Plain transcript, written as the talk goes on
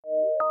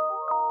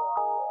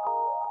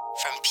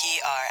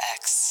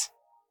WRX.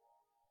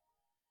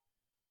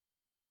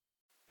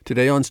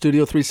 Today on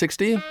Studio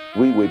 360,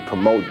 we would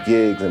promote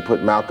gigs and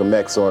put Malcolm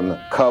X on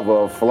the cover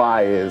of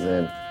flyers,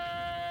 and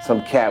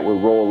some cat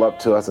would roll up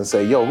to us and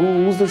say, yo,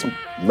 who's this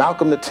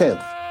Malcolm the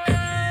 10th?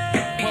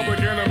 Public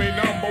Enemy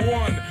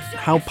 #1.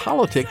 how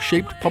politics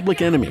shaped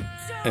Public Enemy,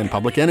 and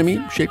Public Enemy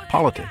shaped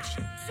politics.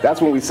 That's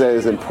when we say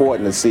it's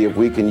important to see if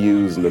we can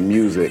use the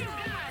music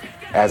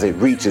as it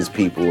reaches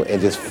people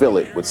and just fill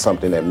it with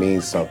something that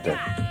means something.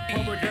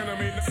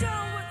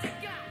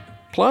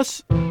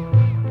 Plus,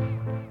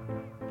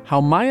 how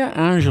Maya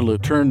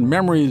Angelou turned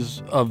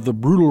memories of the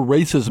brutal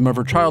racism of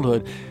her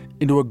childhood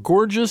into a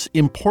gorgeous,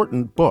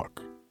 important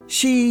book.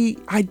 She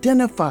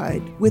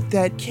identified with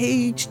that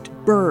caged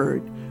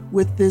bird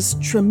with this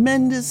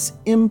tremendous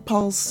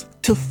impulse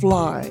to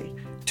fly,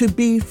 to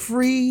be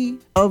free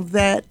of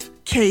that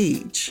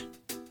cage.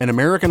 An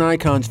American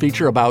Icons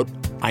feature about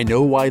I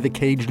Know Why the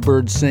Caged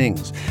Bird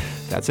Sings.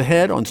 That's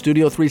ahead on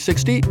Studio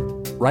 360,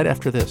 right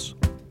after this.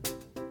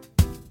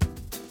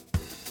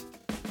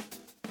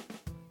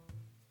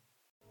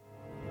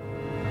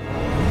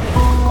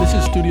 This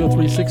is Studio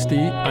 360.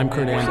 I'm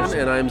Kurt Anderson,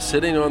 and I'm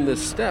sitting on the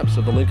steps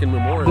of the Lincoln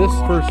Memorial. This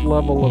first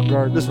level of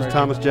garden. This was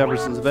Thomas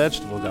Jefferson's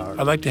vegetable garden.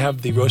 I'd like to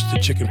have the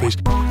roasted chicken, please.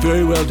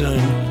 Very well done.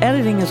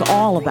 Editing is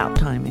all about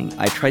timing.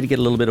 I try to get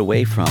a little bit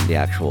away from the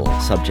actual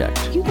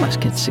subject. You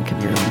must get sick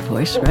of your own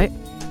voice, right?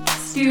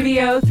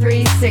 Studio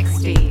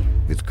 360.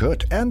 With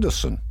Kurt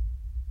Anderson.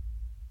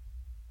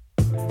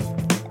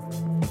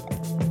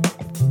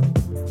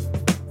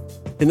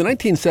 In the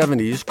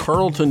 1970s,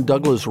 Carlton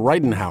Douglas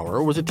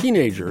Ridenhour was a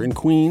teenager in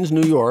Queens,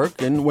 New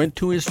York, and went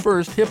to his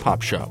first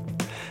hip-hop show.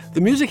 The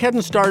music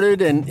hadn't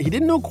started, and he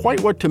didn't know quite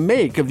what to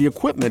make of the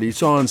equipment he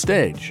saw on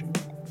stage.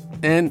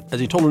 And as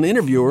he told an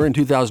interviewer in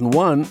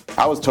 2001,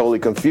 I was totally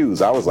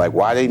confused. I was like,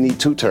 why they need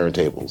two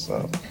turntables?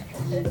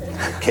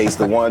 In case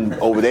the one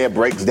over there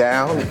breaks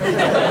down,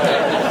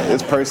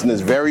 this person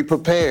is very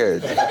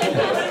prepared.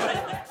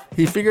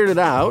 He figured it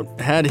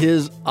out, had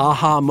his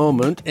aha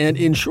moment, and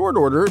in short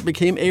order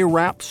became a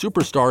rap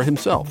superstar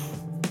himself.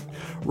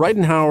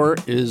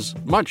 Ridenhour is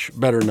much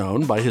better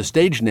known by his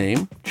stage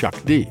name, Chuck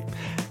D.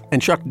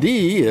 And Chuck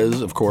D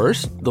is, of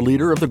course, the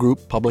leader of the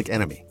group Public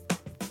Enemy.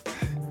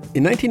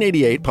 In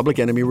 1988, Public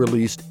Enemy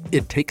released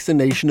It Takes a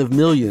Nation of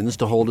Millions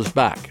to Hold Us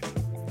Back.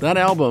 That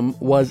album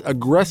was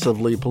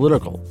aggressively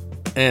political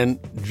and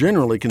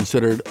generally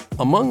considered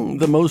among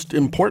the most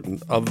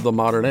important of the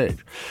modern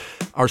age.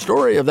 Our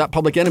story of that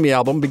Public Enemy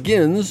album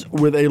begins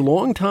with a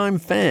longtime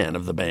fan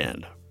of the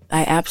band.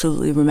 I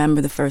absolutely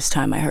remember the first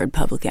time I heard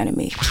Public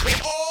Enemy.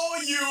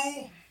 All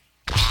you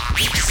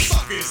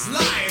suckers,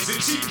 liars, and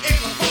cheap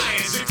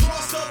amplifiers, you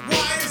crossed up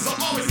wires are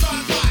always on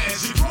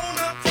fires, you grown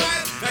up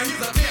fries, now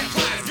here's a damn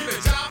clients, get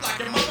a job like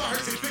your mother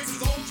hurts and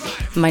fixes own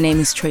drive. My name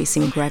is Tracy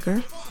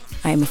McGregor.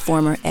 I am a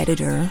former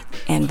editor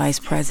and vice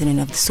president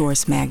of The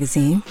Source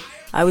magazine.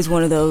 I was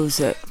one of those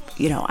that,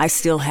 I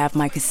still have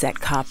my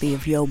cassette copy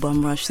of Yo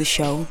Bum Rush the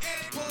Show.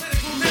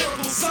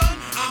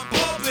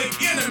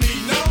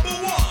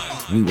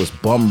 We was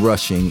bum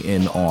rushing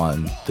in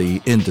on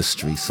the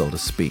industry, so to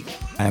speak.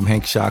 I'm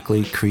Hank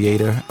Shockley,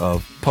 creator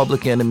of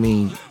Public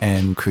Enemy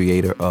and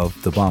creator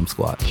of The Bomb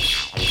Squad.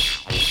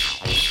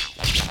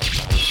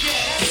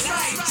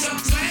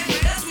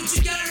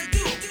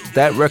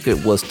 That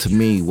record was, to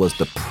me, was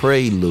the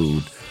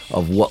prelude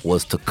of what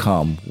was to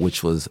come,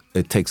 which was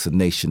It Takes a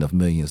Nation of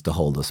Millions to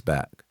Hold Us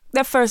Back.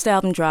 That first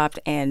album dropped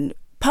and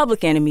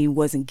Public Enemy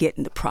wasn't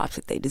getting the props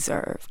that they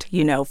deserved,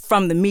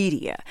 from the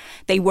media.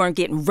 They weren't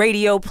getting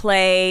radio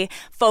play.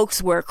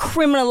 Folks were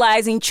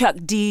criminalizing Chuck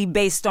D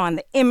based on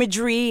the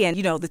imagery and,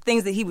 the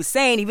things that he was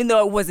saying, even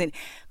though it wasn't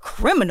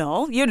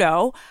criminal,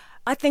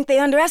 I think they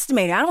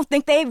underestimated. I don't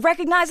think they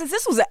recognized that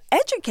this was an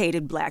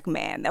educated black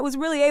man that was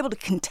really able to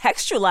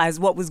contextualize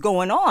what was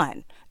going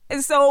on.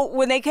 And so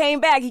when they came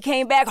back, he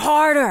came back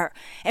harder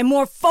and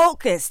more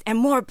focused and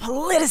more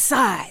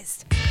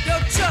politicized. Yo,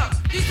 Chuck,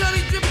 these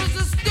honey drippers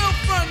are still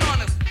front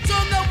on us. Show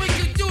them that we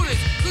can do this,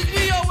 because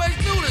we always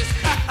do this.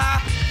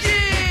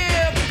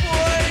 Yeah,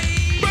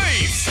 boy.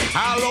 Bass,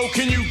 how low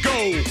can you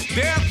go?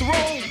 Death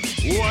row?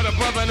 What a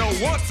brother know.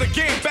 Once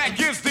again, back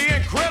is the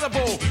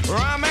incredible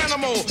rhyme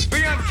animal,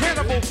 the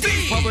uncannibal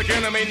thief. Public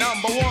Enemy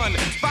 #1.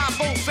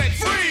 5-0 said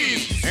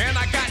freeze, and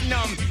I got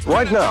numb.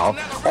 Right now,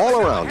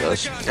 all around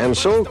us, and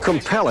so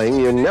compelling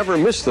you never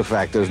miss the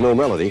fact there's no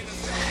melody,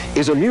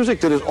 is a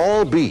music that is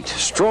all beat,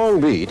 strong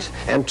beat,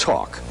 and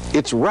talk.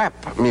 It's rap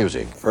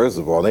music. First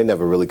of all, they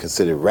never really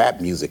considered rap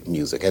music.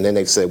 And then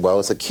they said, well,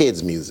 it's a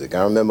kid's music.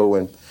 I remember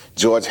when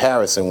George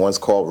Harrison once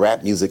called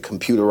rap music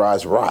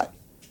computerized rot.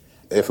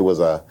 If it was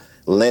a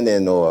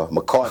Lennon or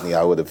McCartney,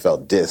 I would have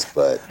felt dissed,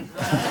 but...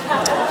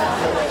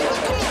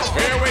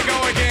 Here we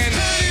go again.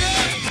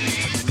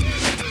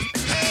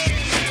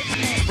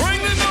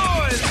 Bring the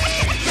noise.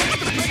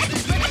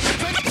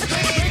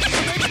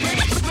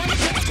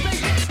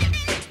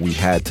 We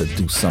had to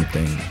do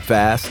something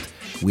fast,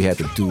 we had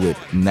to do it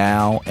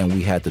now, and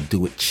we had to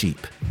do it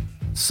cheap.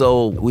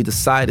 So we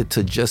decided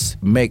to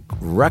just make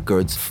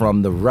records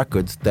from the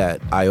records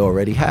that I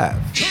already have.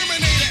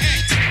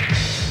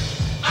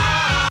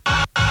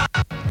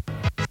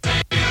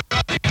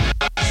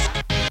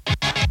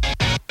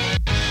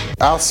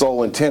 Our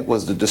sole intent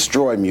was to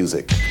destroy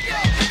music.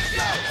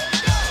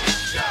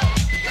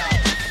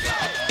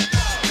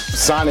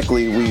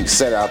 Sonically, we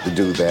set out to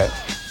do that,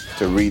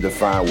 to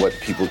redefine what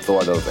people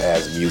thought of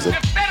as music.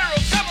 The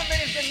federal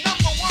government is the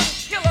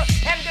 #1 killer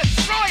and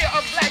destroyer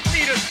of black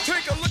leaders.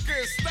 Take a look at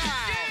his style.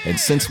 And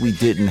since we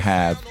didn't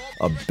have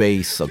a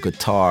bass, a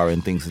guitar,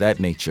 and things of that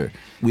nature,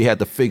 we had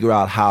to figure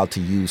out how to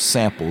use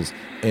samples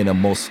in a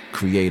most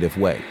creative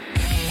way.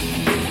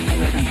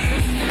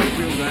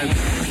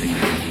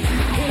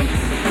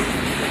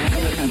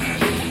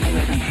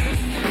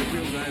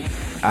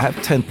 I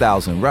have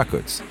 10,000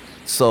 records,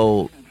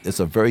 so it's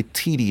a very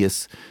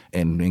tedious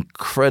and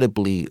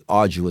incredibly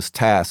arduous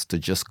task to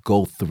just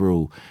go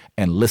through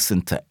and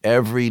listen to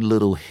every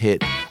little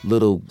hit,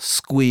 little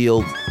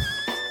squeal,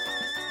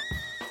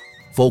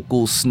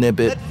 vocal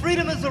snippet. That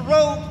freedom is a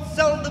road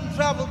seldom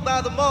traveled by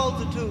the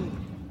multitude.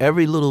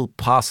 Every little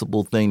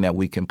possible thing that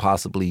we can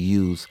possibly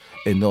use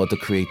in order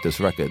to create this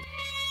record.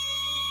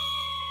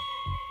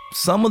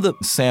 Some of the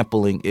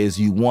sampling is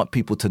you want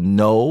people to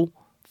know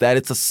that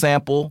it's a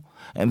sample,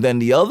 and then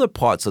the other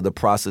parts of the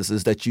process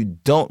is that you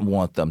don't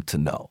want them to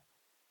know.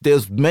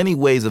 There's many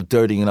ways of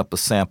dirtying up a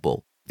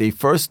sample. The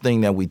first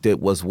thing that we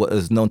did was what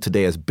is known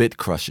today as bit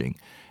crushing,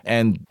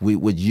 and we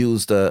would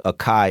use the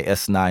Akai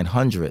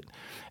S900.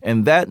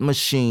 And that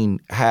machine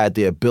had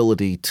the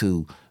ability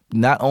to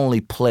not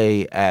only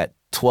play at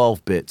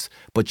 12 bits,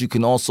 but you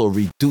can also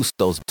reduce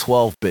those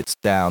 12 bits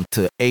down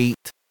to 8,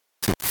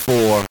 to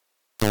 4,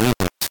 to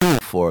 2,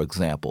 for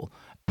example.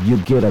 You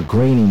get a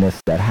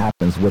graininess that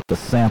happens with the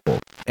sample,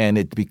 and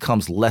it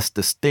becomes less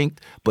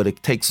distinct, but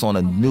it takes on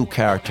a new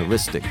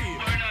characteristic.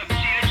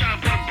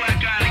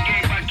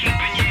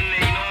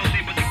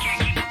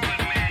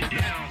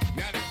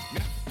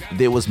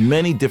 There was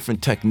many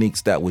different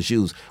techniques that was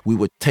used. We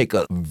would take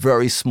a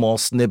very small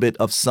snippet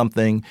of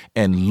something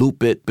and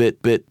loop it bit.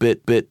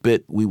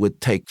 We would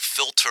take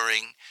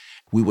filtering.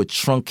 We would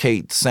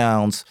truncate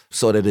sounds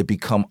so that it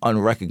become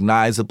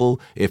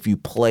unrecognizable if you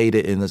played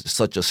it in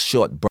such a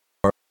short burst.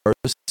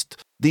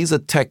 These are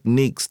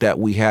techniques that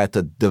we had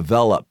to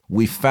develop.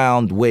 We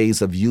found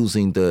ways of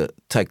using the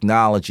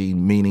technology,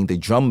 meaning the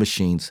drum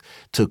machines,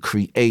 to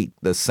create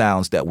the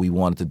sounds that we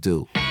wanted to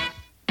do.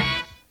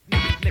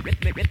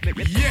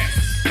 Yes,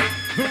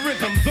 the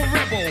rhythm, the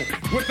rebel.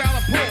 Without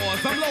a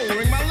pause, I'm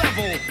lowering my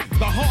level.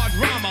 The hard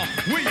rhymer,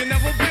 where you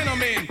never been,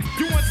 I'm in.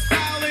 You want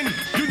styling?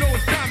 You know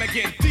it's time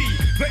again. D,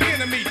 the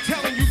enemy,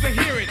 telling you to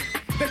hear it.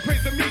 They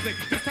praise the music,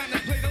 it's time to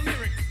play the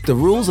lyrics. The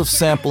rules of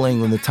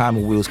sampling in the time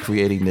when we was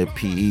creating the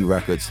PE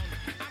records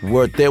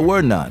there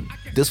were none.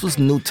 This was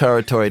new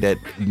territory that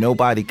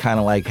nobody kind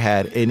of like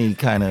had any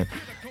kind of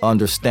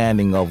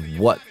understanding of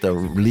what the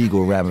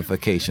legal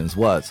ramifications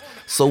was.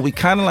 So we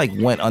kind of like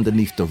went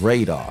underneath the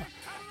radar.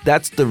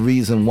 That's the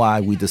reason why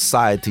we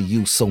decided to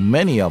use so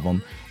many of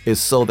them, is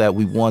so that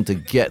we want to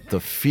get the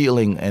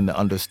feeling and the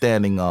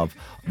understanding of,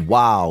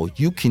 wow,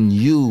 you can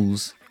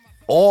use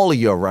all of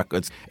your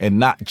records and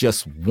not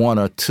just one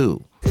or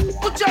two.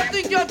 What y'all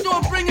think y'all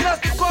doing bringing us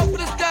to court for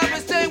this guy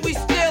and saying we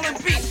stealing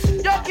beats?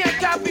 Y'all can't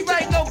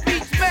copyright no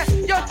beats, man.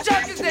 Y'all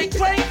judges, they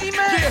crazy,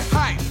 man. Get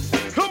hype.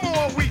 Come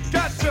on, we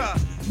gotcha.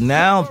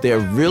 Now there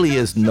really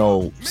is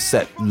no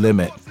set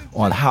limit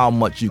on how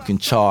much you can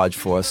charge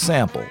for a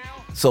sample.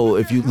 So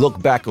if you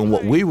look back on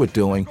what we were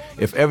doing,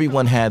 if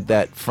everyone had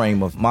that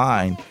frame of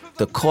mind,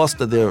 the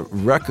cost of their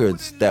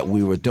records that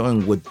we were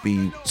doing would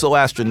be so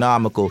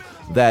astronomical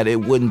that it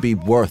wouldn't be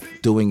worth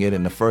doing it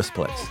in the first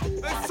place. They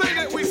say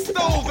that we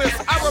stole this.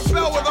 I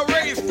rebel with a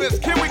raised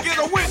fist. Can we get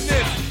a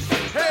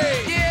witness?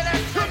 Hey, yeah,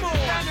 that's come on.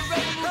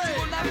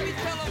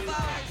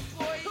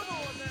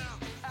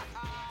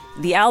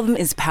 The album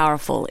is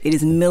powerful. It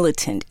is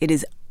militant. It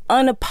is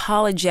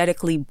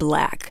unapologetically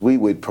black. We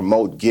would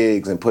promote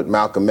gigs and put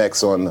Malcolm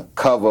X on the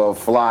cover of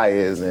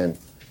flyers, and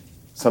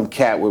some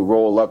cat would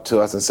roll up to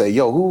us and say,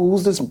 yo,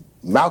 who's this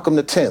Malcolm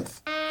the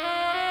 10th?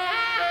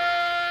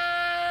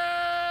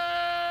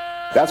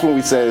 That's when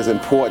we said it's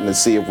important to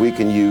see if we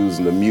can use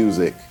the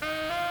music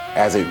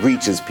as it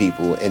reaches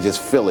people and just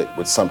fill it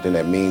with something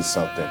that means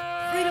something.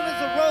 Freedom is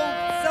a road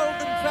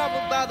seldom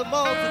traveled by the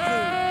multitude.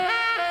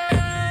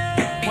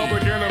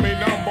 Public enemy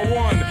number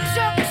one.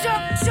 Show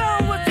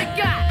what you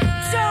got.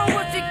 Show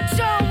what you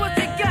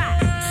got.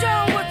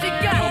 Show what you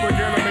got. Public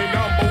enemy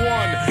number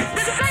one.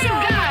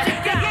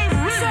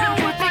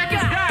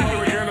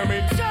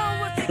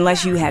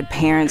 Unless you had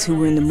parents who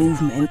were in the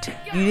movement,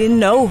 you didn't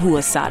know who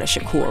Assata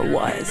Shakur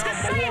was.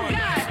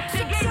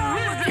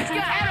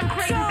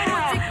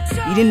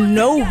 You didn't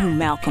know who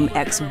Malcolm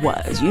X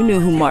was. You knew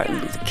who Martin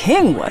Luther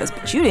King was,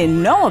 but you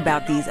didn't know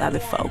about these other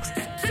folks.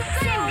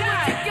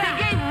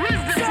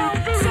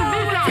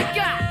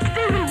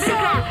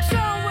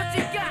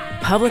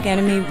 Public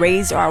Enemy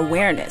raised our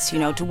awareness,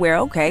 to where,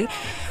 okay,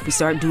 We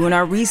started doing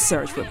our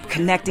research, we're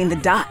connecting the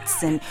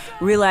dots and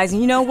realizing,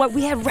 you know what,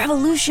 we had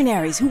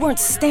revolutionaries who weren't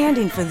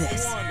standing for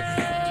this.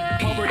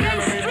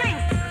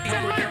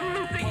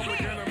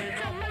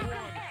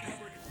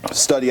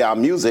 Study our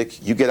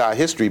music, you get our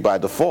history by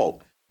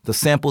default. The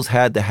samples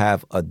had to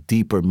have a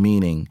deeper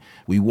meaning.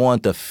 We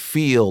wanted to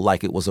feel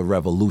like it was a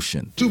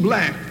revolution. Too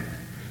black,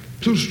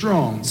 too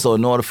strong. So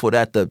in order for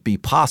that to be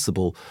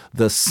possible,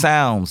 the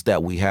sounds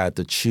that we had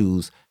to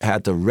choose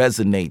had to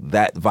resonate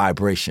that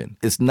vibration.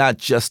 It's not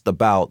just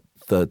about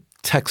the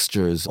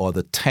textures or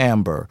the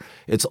timbre.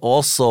 It's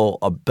also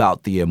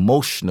about the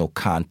emotional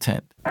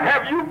content.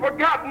 Have you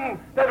forgotten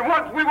that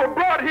once we were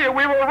brought here,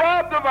 we were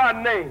robbed of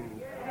our names?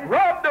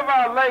 Robbed of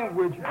our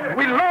language.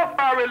 We lost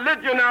our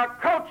religion, our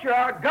culture,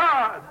 our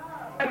God.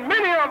 And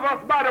many of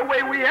us, by the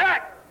way we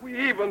act,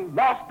 we even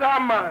lost our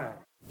mind.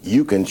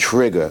 You can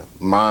trigger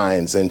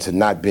minds into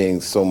not being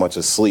so much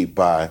asleep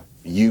by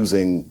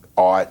using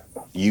art,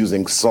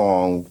 using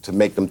song to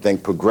make them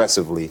think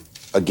progressively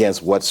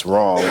against what's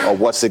wrong or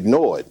what's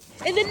ignored.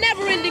 In the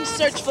never-ending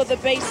search for the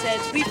bass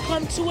heads, we've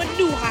come to a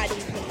new hiding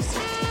place.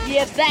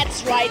 Yeah,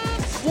 that's right,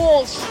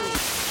 Wall Street.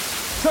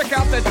 Check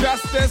out the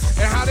justice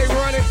and how they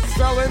run it,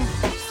 selling,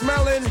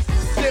 smelling,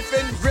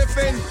 sniffing,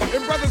 riffing,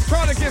 and brothers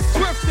trying to get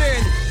swift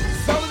in.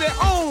 Selling their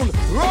own,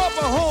 rob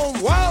a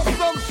home, while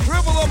some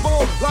shrivel a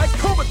bone, like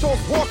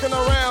comatose walking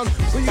around.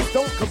 Please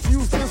don't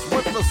confuse this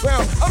with the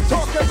sound. I'm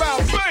talking about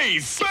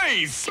bass.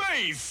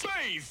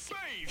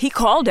 He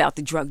called out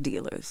the drug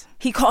dealers.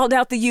 He called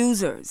out the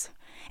users.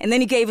 And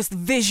then he gave us the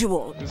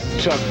visual. This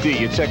is Chuck D.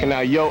 You're checking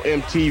out Yo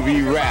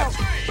MTV Rap.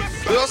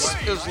 This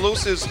is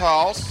Lucy's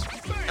house,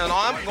 and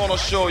I'm going to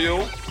show you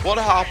what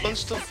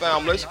happens to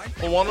families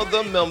when one of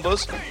the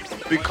members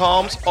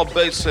becomes a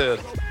basshead.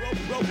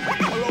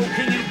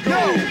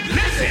 Yo,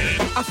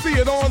 listen! I see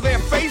it on their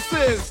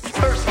faces.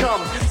 First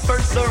come,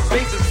 first serve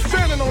bases.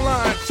 Standing on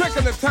line,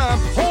 checking the time.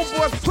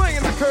 Homeboys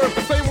playing the curve,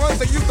 the same ones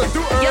they used to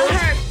do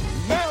earlier.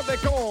 Now they're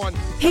gone.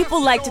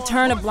 People like to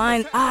turn a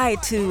blind eye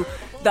to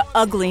the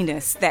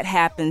ugliness that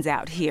happens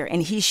out here,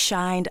 and he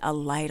shined a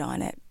light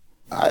on it.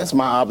 It's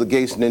my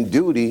obligation and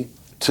duty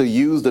to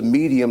use the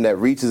medium that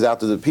reaches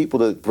out to the people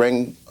to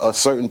bring a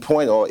certain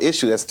point or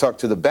issue that's tucked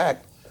to the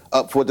back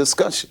up for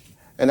discussion.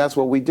 And that's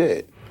what we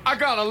did. I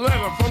got a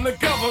letter from the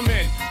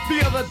government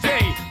the other day.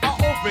 I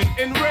opened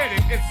and read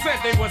it. It said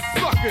they were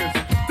suckers.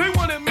 They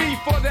wanted me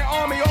for their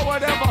army or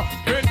whatever.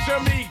 Picture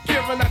me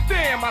giving a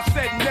damn. I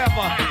said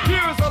never.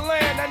 Here's a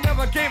land that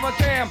never gave a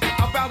damn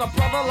about a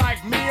brother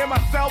like me and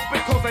myself,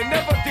 because they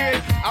never did.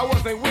 I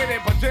wasn't with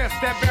it, but just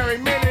that very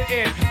minute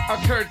it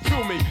occurred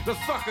to me. The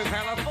suckers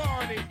had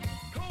authority.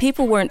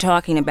 People weren't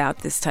talking about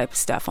this type of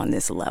stuff on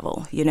this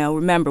level. You know,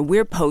 remember,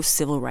 we're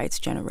post-civil rights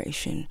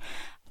generation.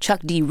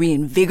 Chuck D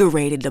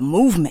reinvigorated the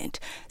movement.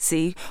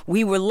 See,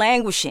 we were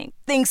languishing.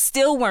 Things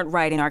still weren't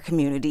right in our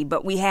community,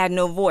 but we had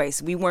no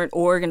voice. We weren't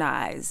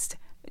organized.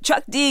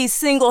 Chuck D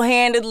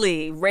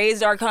single-handedly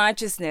raised our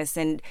consciousness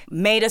and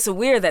made us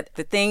aware that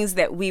the things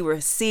that we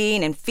were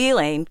seeing and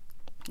feeling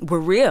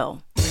were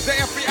real. The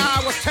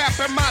FBI was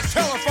tapping my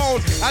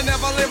telephone. I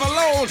never live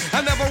alone. I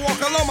never walk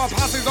alone. My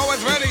posse's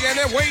always ready and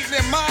they're waiting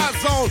in my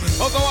zone.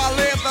 Although I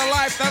live the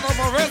life that of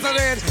a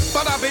resident,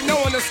 but I've been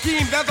knowing the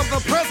scheme that of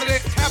the president.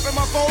 Tapping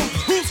my phone.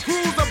 Who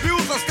screws,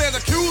 abuse, or stand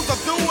accused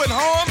of doing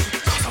harm?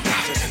 Cause I'm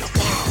louder than a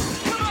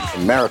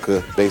bomb.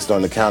 America, based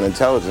on the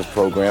counterintelligence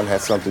program,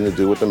 had something to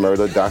do with the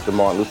murder of Dr.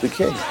 Martin Luther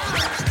King.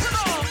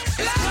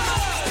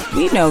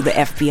 We know the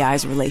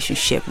FBI's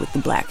relationship with the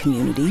black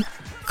community.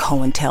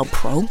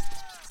 COINTELPRO.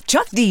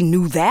 Chuck D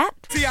knew that.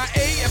 CIA,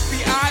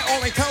 FBI,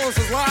 all they tell us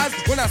is lies.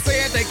 When I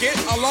say it, they get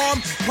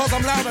alarmed, cause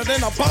I'm louder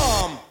than a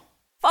bomb.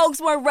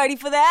 Folks weren't ready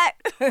for that.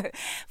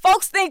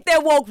 Folks think they're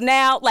woke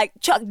now, like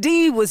Chuck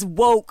D was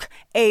woke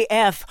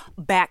AF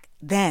back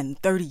then,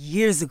 30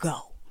 years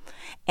ago,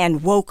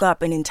 and woke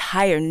up an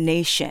entire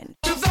nation.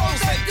 To those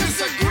that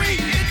disagree,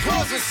 it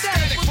causes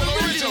static for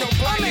the original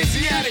black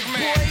Asiatic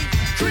man.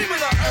 Cream of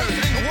the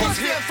earth, and what's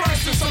here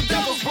first is some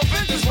devils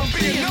prevent us from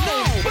being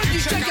known. But you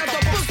check out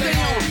the books they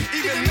own.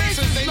 Even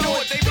nations, they know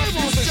it, they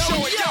refuse to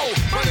show it, yo.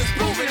 But it's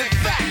proven in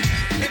fact,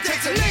 it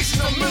takes a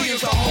nation of millions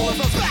to hold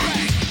us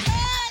back.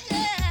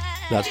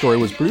 That story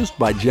was produced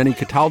by Jenny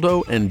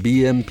Cataldo and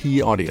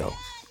BMP Audio.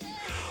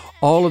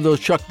 All of those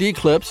Chuck D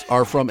clips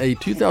are from a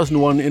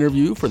 2001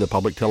 interview for the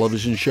public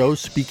television show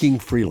Speaking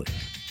Freely.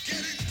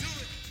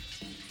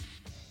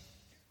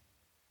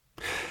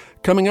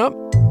 Coming up,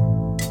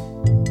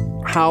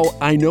 how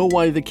I Know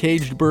Why the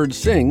Caged Bird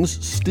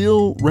Sings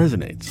still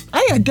resonates.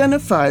 I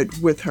identified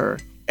with her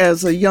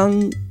as a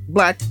young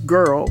black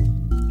girl,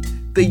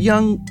 the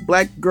young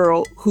black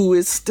girl who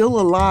is still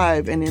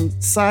alive and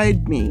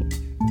inside me,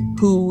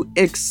 who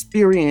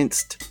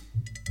experienced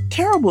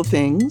terrible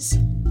things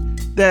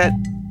that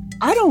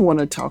I don't want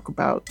to talk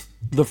about.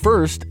 The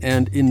first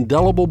and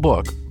indelible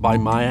book by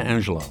Maya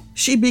Angelou.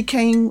 She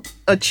became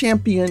a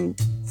champion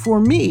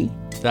for me.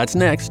 That's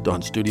next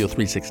on Studio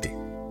 360.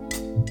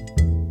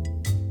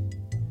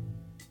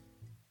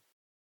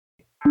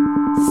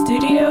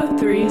 Studio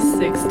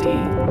 360.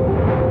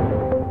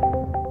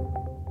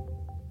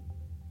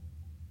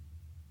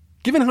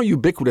 Given how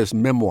ubiquitous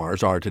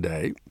memoirs are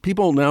today,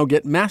 people now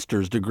get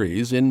master's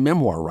degrees in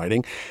memoir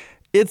writing.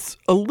 It's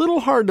a little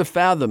hard to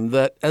fathom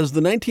that as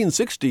the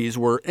 1960s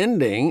were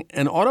ending,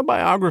 an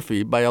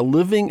autobiography by a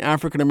living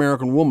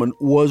African-American woman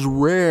was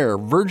rare,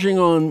 verging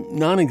on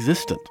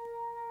non-existent.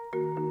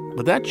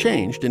 But that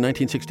changed in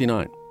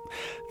 1969.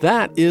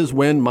 That is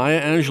when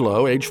Maya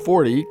Angelou, age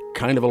 40,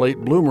 kind of a late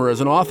bloomer as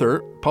an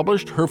author,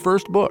 published her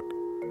first book,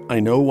 I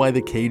Know Why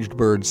the Caged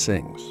Bird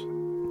Sings.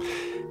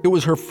 It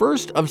was her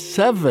first of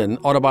 7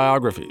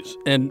 autobiographies,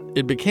 and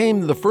it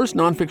became the first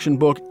nonfiction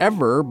book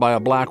ever by a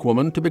black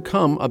woman to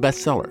become a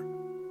bestseller.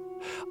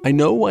 I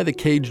Know Why the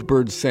Caged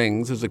Bird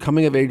Sings is a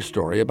coming-of-age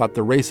story about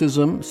the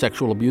racism,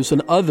 sexual abuse,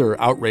 and other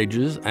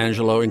outrages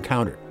Angelou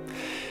encountered.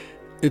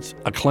 It's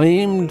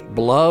acclaimed,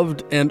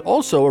 beloved, and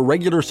also a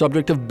regular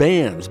subject of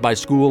bans by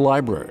school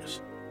libraries.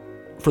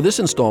 For this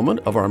installment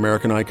of our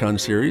American Icon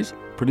series,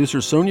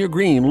 producer Sonia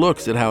Green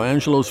looks at how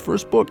Angelou's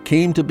first book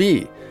came to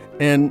be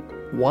and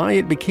why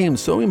it became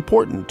so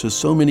important to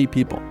so many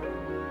people.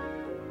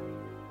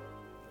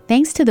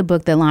 Thanks to the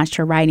book that launched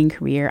her writing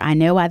career, I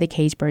Know Why the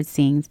Caged Bird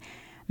Sings,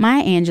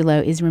 Maya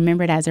Angelou is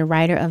remembered as a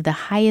writer of the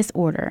highest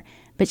order,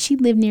 but she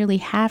lived nearly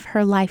half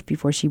her life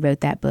before she wrote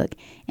that book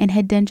and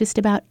had done just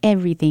about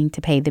everything to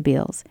pay the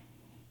bills.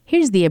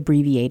 Here's the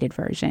abbreviated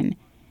version.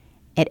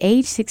 At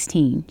age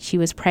 16, she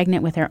was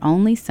pregnant with her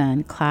only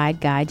son,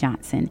 Clyde Guy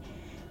Johnson.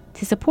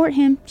 To support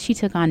him, she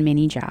took on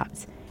many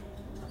jobs.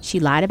 She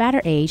lied about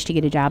her age to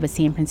get a job as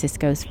San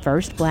Francisco's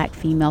first black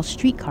female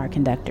streetcar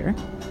conductor.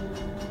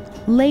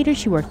 Later,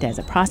 she worked as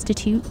a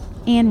prostitute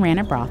and ran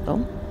a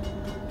brothel.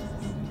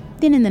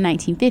 Then in the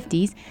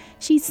 1950s,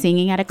 she's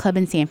singing at a club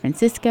in San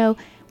Francisco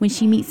when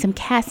she meets some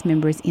cast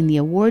members in the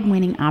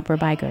award-winning opera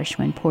by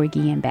Gershwin,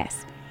 Porgy and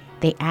Bess.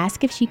 They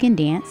ask if she can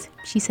dance.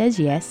 She says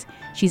yes.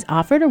 She's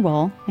offered a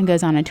role and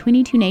goes on a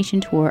 22-nation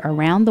tour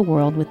around the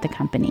world with the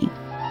company.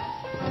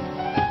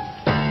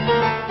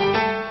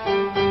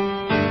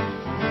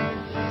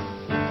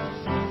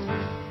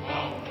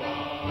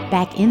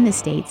 Back in the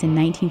States in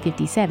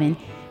 1957,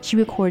 she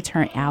records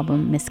her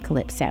album, Miss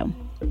Calypso.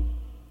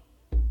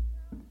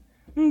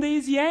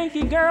 These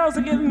Yankee girls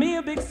are giving me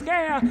a big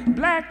scare.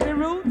 Black their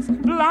roots,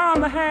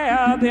 blonde the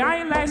hair, the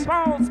eyelash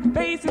falls,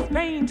 faces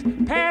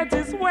paint, pads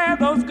is where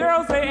those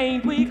girls they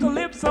ain't. We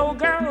Calypso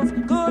girls,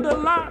 good a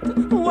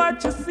lot.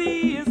 What you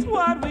see is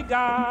what we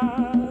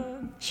got.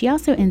 She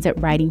also ends up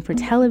writing for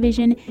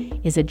television,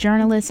 is a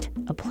journalist,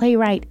 a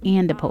playwright,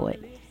 and a poet.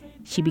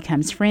 She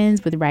becomes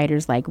friends with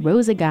writers like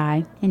Rosa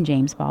Guy and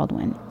James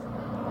Baldwin.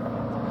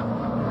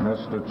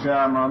 Mr.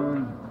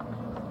 Chairman,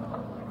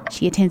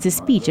 she attends a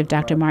speech of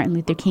Dr. Martin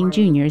Luther King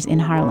Jr.'s in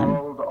Harlem.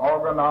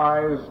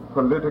 Organized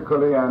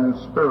politically and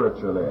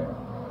spiritually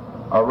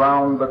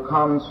around the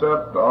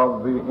concept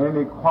of the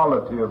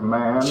inequality of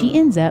man. She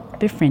ends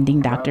up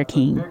befriending Dr.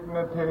 King.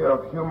 Dignity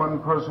of human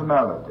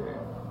personality.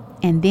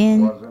 And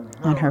then,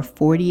 on her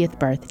 40th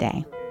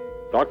birthday,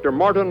 Dr.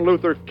 Martin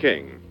Luther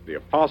King, the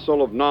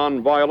apostle of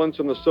nonviolence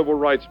in the civil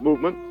rights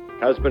movement,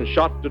 has been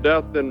shot to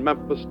death in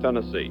Memphis,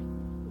 Tennessee.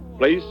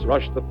 Police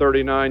rushed the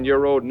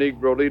 39-year-old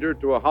Negro leader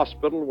to a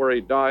hospital where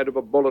he died of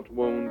a bullet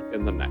wound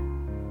in the neck.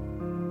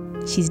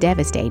 She's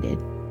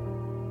devastated.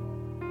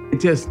 It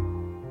just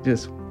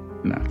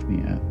knocked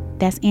me out.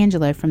 That's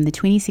Angelou from the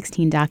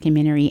 2016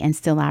 documentary And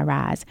Still I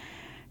Rise.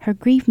 Her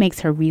grief makes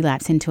her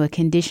relapse into a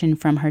condition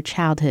from her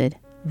childhood,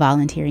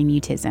 voluntary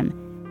mutism.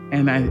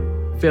 And I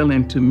fell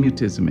into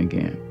mutism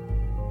again.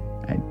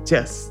 I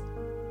just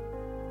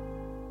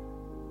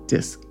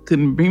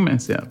couldn't bring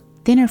myself.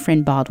 Then her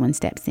friend Baldwin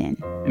steps in.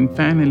 And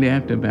finally,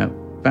 after about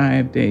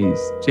 5 days,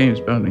 James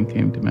Baldwin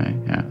came to my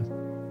house.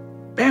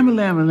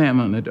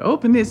 Bam-a-lam-a-lam on the door.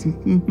 Open this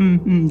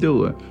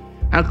door.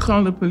 I'll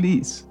call the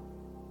police.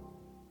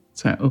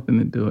 So I opened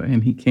the door,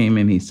 and he came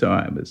and he saw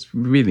I was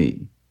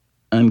really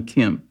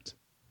unkempt.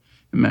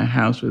 And my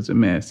house was a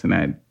mess, and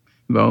I've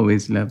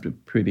always loved a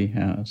pretty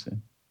house.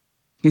 And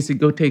he said,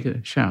 go take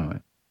a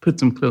shower. Put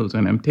some clothes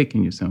on. I'm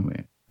taking you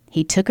somewhere.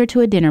 He took her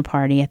to a dinner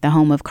party at the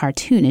home of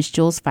cartoonist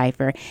Jules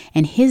Feiffer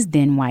and his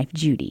then-wife,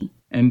 Judy.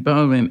 And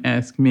Baldwin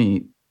asked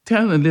me,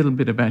 tell a little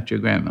bit about your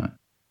grandma.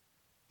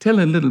 Tell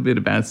a little bit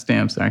about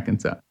Stamps,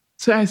 Arkansas.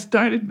 So I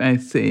started by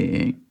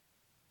saying,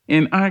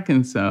 in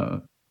Arkansas,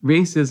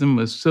 racism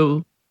was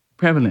so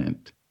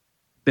prevalent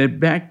that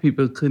black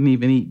people couldn't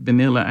even eat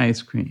vanilla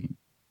ice cream.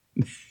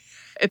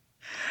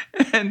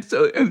 And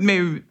so it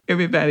made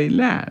everybody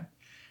laugh.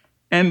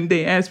 And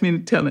they asked me to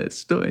tell a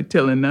story,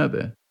 tell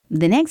another.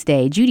 The next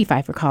day, Judy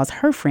Feiffer calls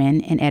her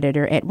friend and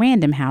editor at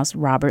Random House,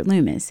 Robert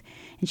Loomis,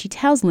 and she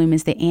tells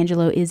Loomis that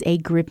Angelou is a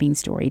gripping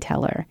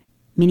storyteller.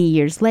 Many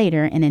years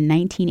later, in a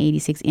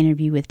 1986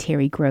 interview with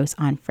Terry Gross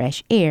on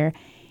Fresh Air,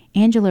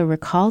 Angelou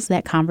recalls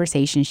that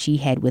conversation she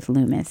had with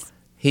Loomis.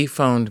 He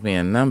phoned me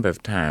a number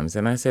of times,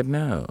 and I said,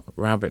 no,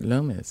 Robert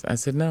Loomis. I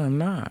said, no, I'm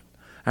not.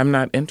 I'm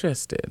not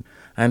interested.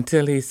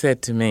 Until he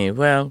said to me,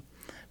 well,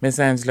 Miss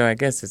Angelou, I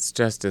guess it's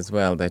just as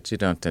well that you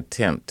don't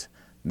attempt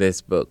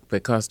this book,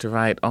 because to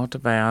write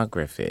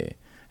autobiography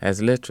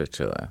as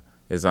literature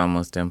is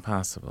almost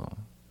impossible.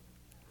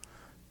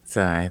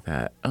 So I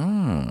thought,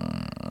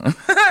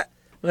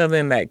 well,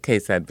 in that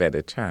case, I'd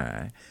better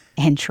try.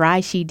 And try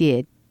she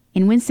did.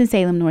 In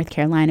Winston-Salem, North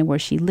Carolina, where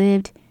she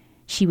lived,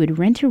 she would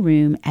rent a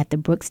room at the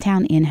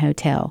Brookstown Inn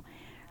Hotel.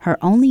 Her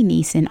only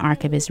niece and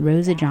archivist,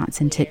 Rosa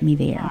Johnson, took me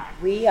there.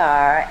 We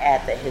are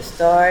at the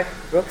historic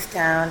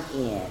Brookstown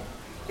Inn.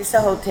 It's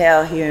a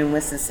hotel here in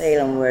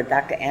Winston-Salem where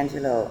Dr.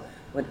 Angelo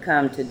would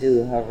come to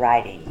do her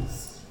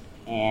writings.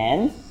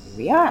 And here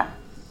we are.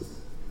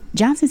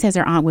 Johnson says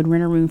her aunt would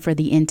rent a room for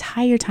the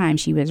entire time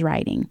she was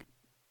writing.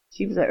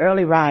 She was an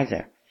early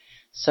riser,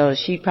 so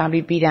she'd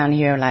probably be down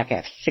here like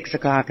at 6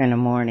 o'clock in the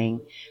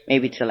morning,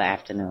 maybe till the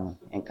afternoon,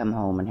 and come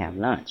home and have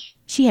lunch.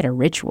 She had a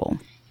ritual.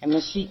 And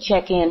when she'd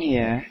check in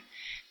here,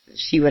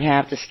 she would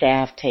have the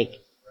staff take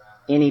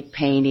any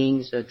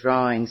paintings or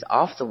drawings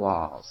off the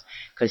walls,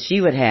 because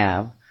she would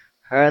have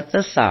her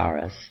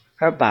thesaurus,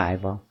 her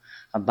Bible,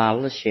 a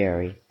bottle of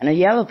sherry, and a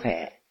yellow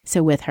pad.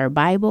 So with her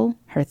Bible,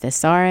 her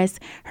thesaurus,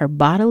 her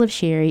bottle of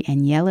sherry,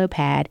 and yellow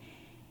pad,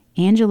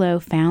 Angelo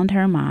found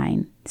her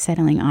mind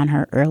settling on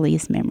her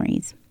earliest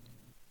memories.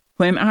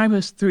 When I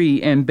was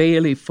 3 and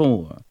Bailey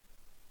 4,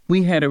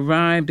 we had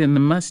arrived in the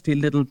musty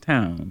little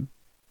town,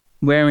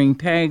 wearing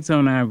tags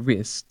on our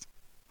wrists,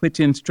 which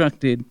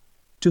instructed,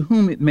 to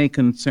whom it may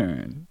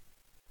concern,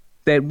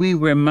 that we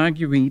were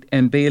Marguerite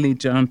and Bailey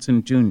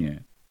Johnson,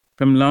 Jr.,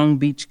 from Long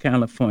Beach,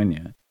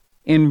 California,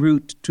 en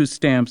route to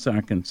Stamps,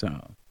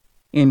 Arkansas,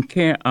 in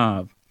care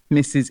of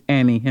Mrs.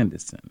 Annie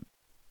Henderson.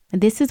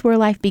 This is where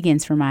life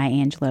begins for Maya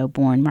Angelou,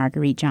 born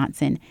Marguerite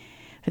Johnson.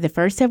 For the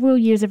first several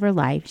years of her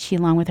life, she,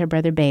 along with her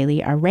brother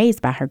Bailey, are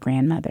raised by her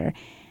grandmother.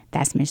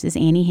 That's Mrs.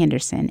 Annie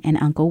Henderson and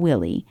Uncle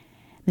Willie.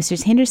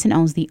 Mrs. Henderson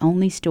owns the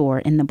only store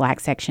in the black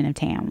section of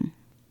town.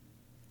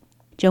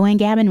 Joanne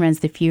Gabin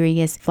runs the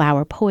Furious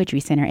Flower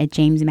Poetry Center at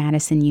James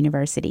Madison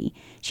University.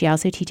 She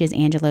also teaches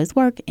Angelou's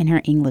work in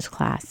her English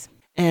class.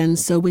 And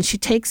so when she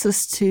takes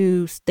us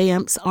to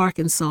Stamps,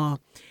 Arkansas,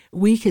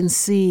 we can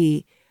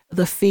see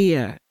the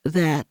fear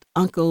that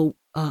Uncle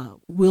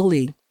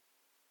Willie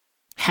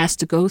has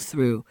to go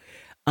through,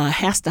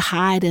 has to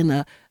hide in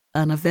a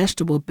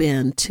vegetable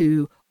bin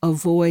to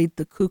avoid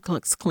the Ku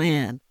Klux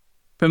Klan.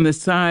 From the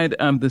side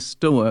of the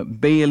store,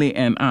 Bailey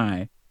and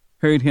I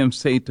heard him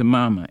say to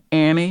Mama,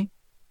 Annie,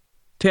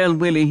 tell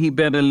Willie he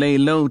better lay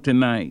low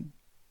tonight.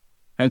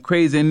 A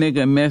crazy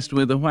nigger messed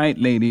with a white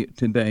lady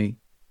today.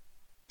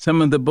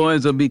 Some of the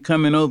boys will be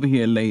coming over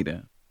here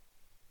later.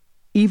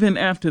 Even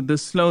after the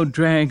slow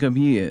drag of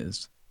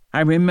years,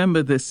 I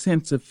remember the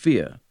sense of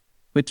fear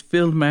which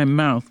filled my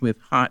mouth with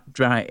hot,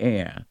 dry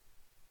air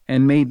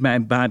and made my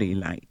body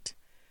light.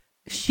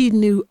 She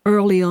knew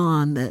early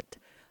on that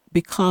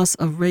because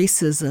of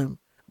racism,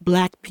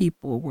 black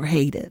people were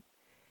hated.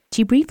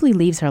 She briefly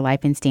leaves her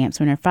life in Stamps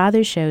when her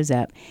father shows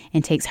up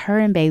and takes her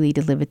and Bailey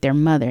to live with their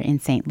mother in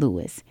St.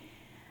 Louis.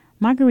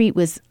 Marguerite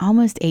was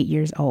almost 8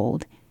 years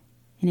old,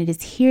 and it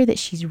is here that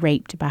she's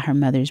raped by her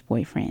mother's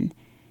boyfriend.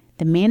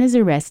 The man is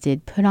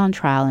arrested, put on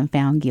trial, and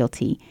found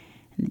guilty.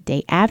 And the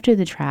day after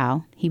the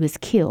trial, he was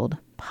killed,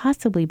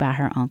 possibly by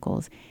her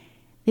uncles.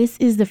 This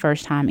is the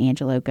first time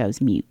Angelou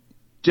goes mute.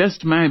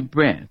 Just my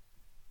breath,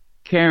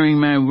 carrying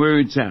my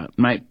words out,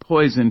 might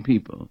poison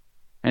people,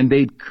 and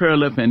they'd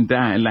curl up and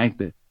die like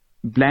the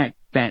black,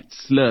 fat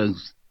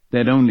slugs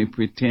that only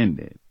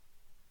pretended.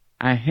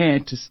 I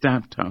had to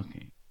stop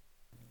talking.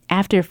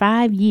 After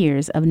 5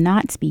 years of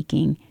not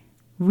speaking,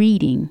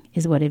 reading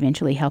is what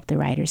eventually helped the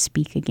writer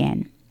speak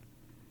again.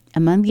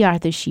 Among the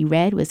authors she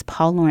read was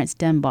Paul Laurence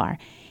Dunbar.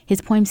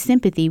 His poem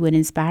Sympathy would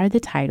inspire the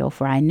title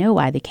for I Know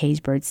Why the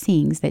Caged Bird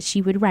Sings that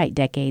she would write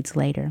decades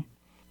later.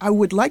 I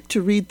would like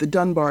to read the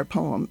Dunbar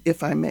poem,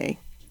 if I may.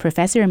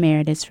 Professor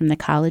Emeritus from the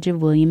College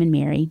of William and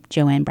Mary,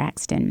 Joanne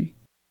Braxton.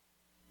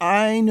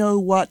 I know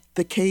what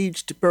the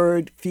caged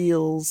bird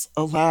feels,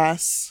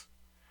 alas,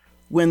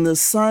 when the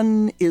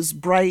sun is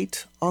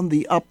bright on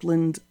the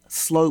upland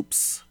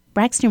slopes.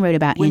 Braxton wrote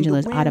about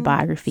Angelou's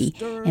autobiography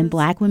and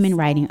Black women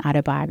writing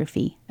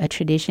autobiography, a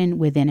tradition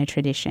within a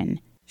tradition.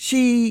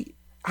 She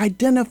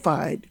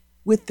identified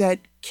with that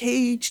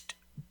caged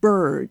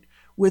bird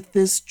with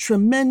this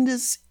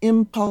tremendous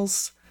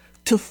impulse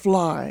to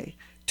fly,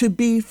 to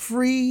be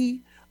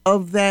free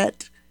of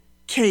that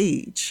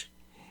cage.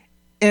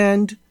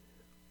 And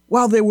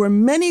while there were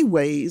many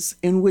ways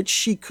in which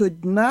she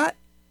could not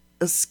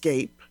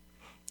escape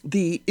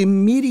the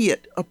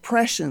immediate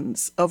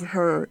oppressions of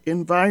her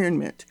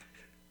environment,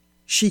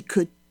 she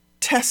could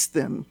test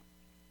them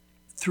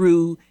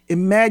through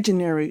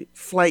imaginary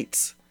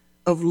flights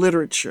of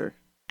literature.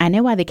 I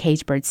Know Why the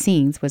Caged Bird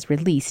Sings was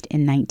released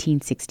in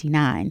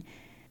 1969.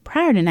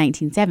 Prior to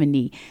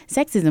 1970,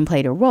 sexism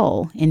played a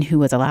role in who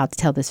was allowed to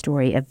tell the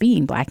story of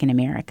being Black in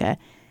America.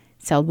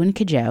 Selwyn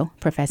Cudjoe,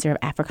 professor of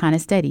Africana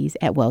Studies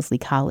at Wellesley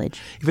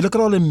College. If you look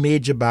at all the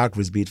major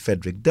biographies, be it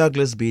Frederick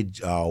Douglass, be it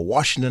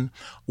Washington,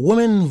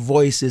 women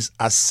voices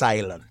are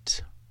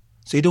silent.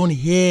 So you don't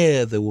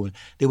hear the women.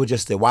 They were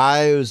just their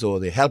wives or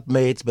their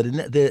helpmates, but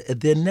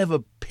they're never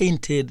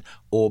painted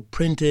or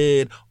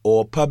printed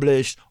or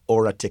published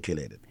or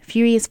articulated.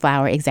 Furious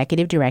Flower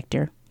Executive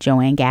Director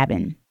Joanne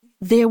Gabin.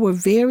 there were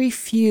very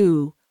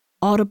few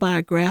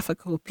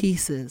autobiographical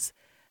pieces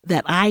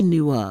that I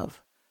knew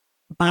of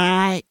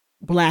by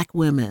Black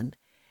women.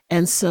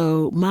 And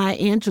so Maya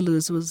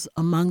Angelou's was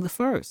among the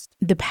first.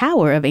 The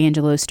power of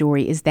Angelou's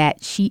story is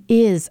that she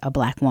is a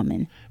Black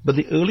woman. But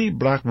the early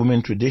Black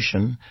woman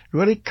tradition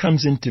really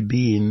comes into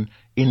being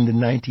in the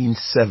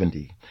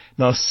 1970s.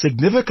 Now,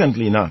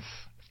 significantly enough,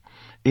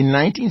 in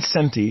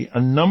 1970, a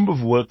number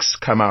of works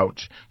come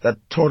out that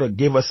sort of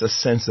give us a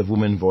sense of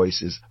women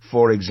voices.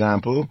 For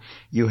example,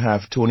 you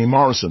have Toni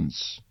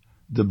Morrison's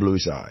The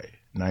Blues Eye,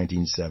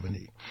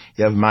 1970.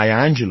 You have Maya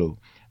Angelou,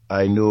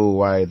 I Know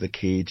Why the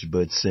Caged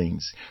Bird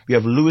Sings. We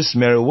have Louis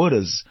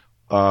Merriweather's,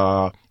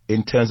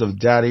 in terms of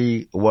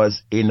Daddy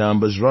Was a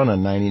Numbers Runner,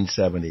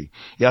 1970.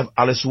 You have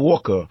Alice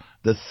Walker,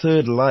 The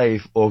Third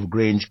Life of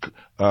Grange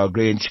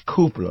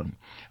Coupland.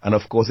 And,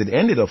 of course, it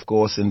ended, of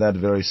course, in that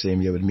very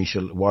same year with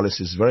Michelle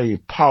Wallace's very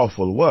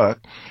powerful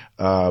work,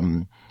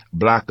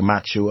 Black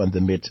Macho and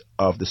the Myth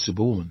of the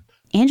Superwoman.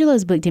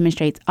 Angelou's book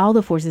demonstrates all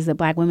the forces that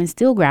Black women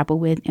still grapple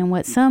with in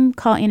what some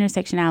call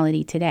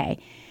intersectionality today.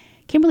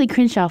 Kimberly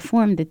Crenshaw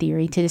formed the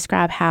theory to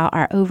describe how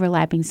our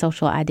overlapping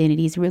social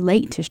identities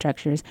relate to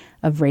structures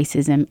of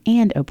racism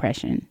and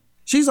oppression.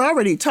 She's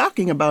already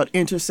talking about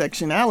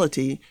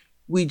intersectionality.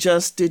 We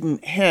just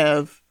didn't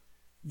have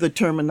the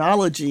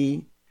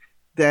terminology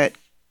that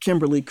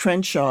Kimberly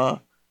Crenshaw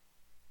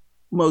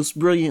most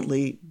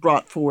brilliantly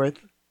brought forth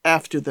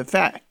after the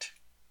fact.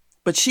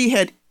 But she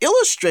had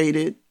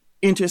illustrated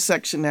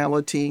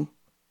intersectionality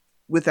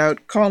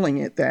without calling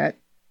it that.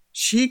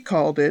 She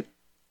called it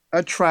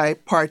a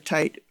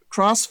tripartite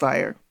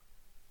crossfire.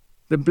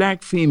 The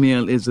Black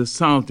female is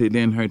assaulted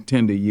in her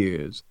tender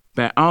years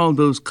by all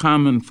those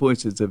common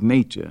forces of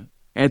nature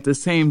at the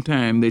same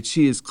time that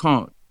she is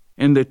caught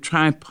in the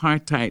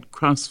tripartite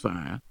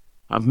crossfire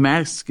of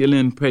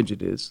masculine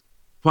prejudice,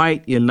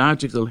 white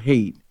illogical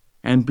hate,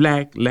 and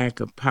Black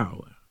lack of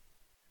power.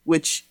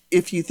 Which,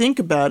 if you think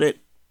about it,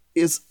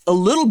 is a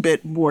little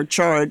bit more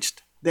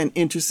charged than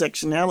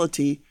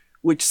intersectionality,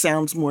 which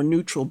sounds more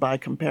neutral by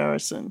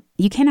comparison.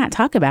 You cannot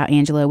talk about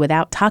Angelou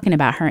without talking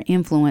about her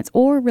influence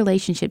or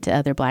relationship to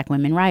other Black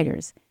women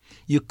writers.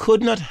 You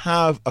could not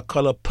have A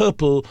Color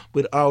Purple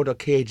without A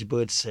Caged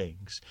Bird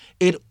Sings.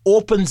 It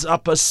opens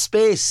up a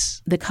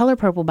space. The Color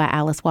Purple by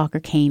Alice Walker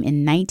came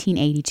in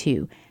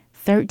 1982,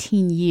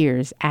 13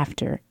 years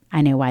after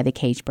I Know Why the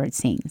Caged Bird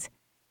Sings.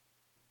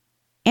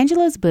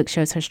 Angelou's book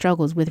shows her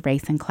struggles with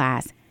race and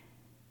class.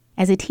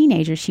 As a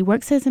teenager, she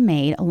works as a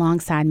maid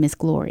alongside Miss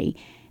Glory.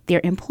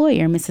 Their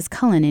employer, Mrs.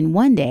 Cullinan,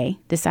 one day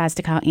decides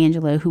to call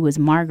Angelou, who was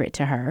Margaret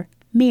to her,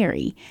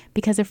 Mary,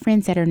 because a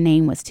friend said her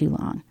name was too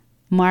long.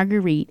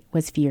 Marguerite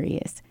was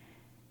furious.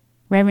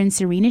 Reverend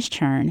Serenus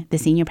Churn, the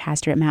senior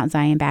pastor at Mount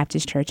Zion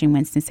Baptist Church in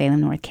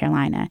Winston-Salem, North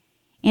Carolina.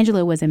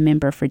 Angelou was a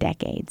member for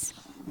decades.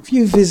 If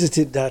you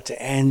visited Dr.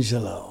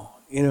 Angelou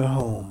in her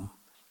home,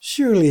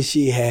 surely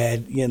she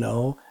had,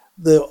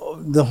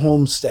 the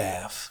home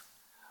staff.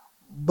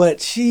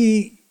 But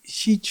she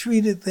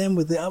treated them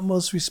with the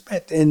utmost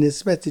respect and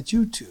respected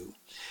you too.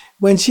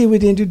 When she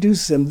would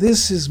introduce them,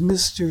 this is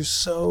Mr.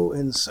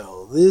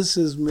 So-and-so, this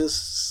is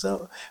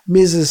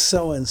Mrs.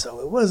 So-and-so.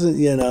 It wasn't,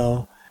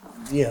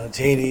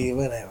 JD,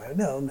 whatever.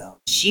 No.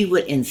 She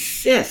would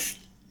insist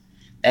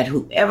that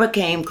whoever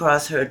came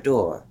across her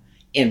door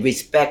and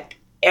respect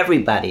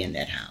everybody in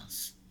that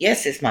house.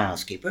 Yes, it's my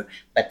housekeeper,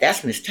 but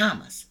that's Miss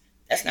Thomas.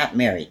 That's not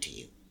married to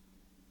you.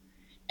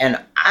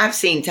 And I've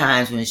seen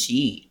times when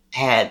she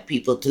had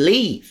people to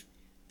leave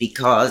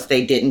because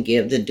they didn't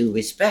give the due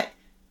respect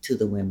to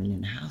the women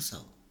in the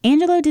household.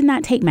 Angelou did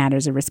not take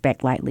matters of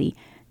respect lightly.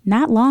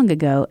 Not long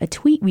ago, a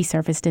tweet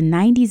resurfaced a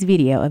 90s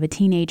video of a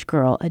teenage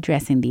girl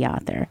addressing the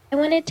author. I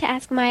wanted to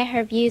ask Maya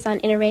her views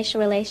on interracial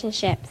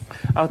relationships.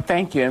 Oh,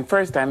 thank you. And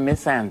first, I'm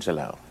Miss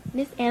Angelou.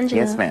 Miss Angelou.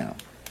 Yes, ma'am.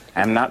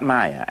 I'm not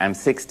Maya. I'm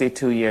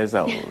 62 years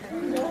old.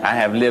 I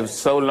have lived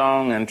so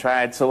long and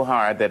tried so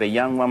hard that a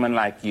young woman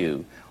like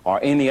you or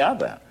any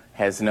other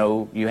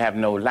you have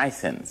no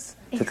license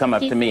to come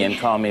up to me and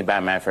call me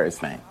by my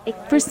first name.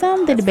 For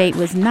some, the debate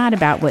was not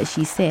about what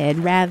she said,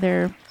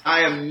 rather... I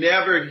am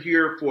never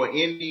here for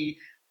any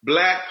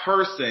Black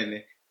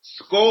person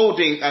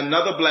scolding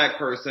another Black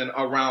person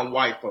around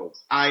white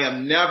folks. I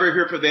am never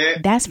here for that.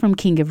 That's from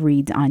King of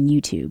Reeds on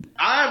YouTube.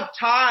 I'm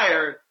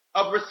tired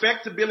of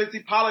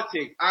respectability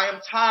politics. I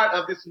am tired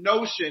of this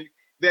notion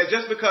that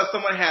just because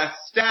someone has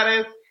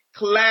status,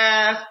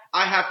 class,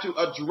 I have to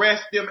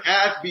address them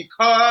as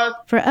because.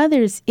 For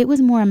others, it was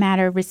more a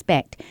matter of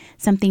respect,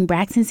 something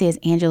Braxton says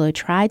Angelou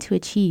tried to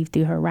achieve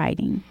through her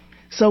writing.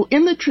 So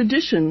in the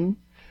tradition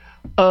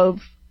of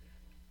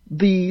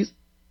the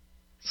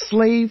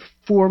slave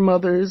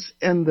foremothers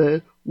and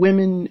the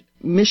women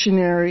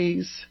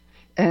missionaries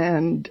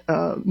and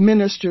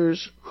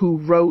ministers who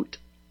wrote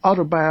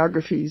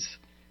autobiographies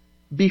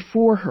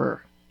before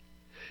her,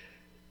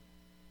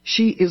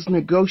 she is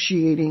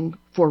negotiating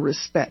for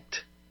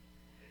respect.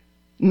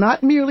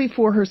 Not merely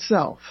for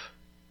herself.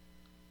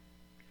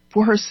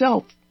 For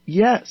herself,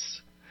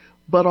 yes,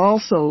 but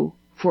also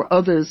for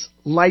others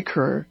like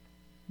her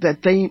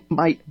that they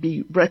might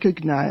be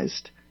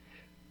recognized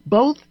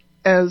both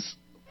as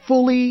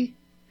fully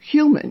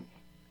human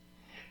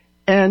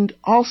and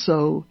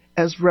also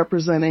as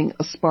representing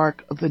a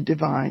spark of the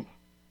divine.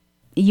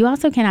 You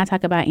also cannot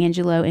talk about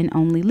Angelo in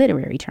only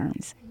literary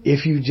terms.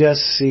 If you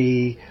just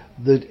see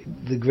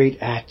the great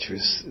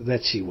actress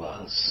that she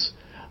was,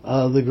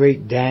 the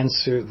great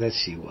dancer that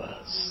she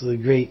was, the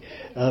great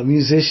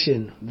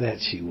musician that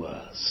she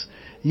was,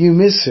 you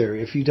miss her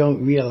if you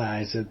don't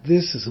realize that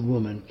this is a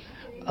woman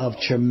of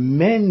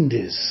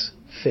tremendous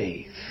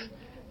faith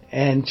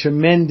and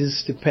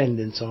tremendous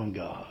dependence on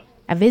God.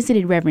 I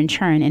visited Reverend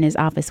Chern in his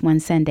office one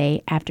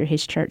Sunday after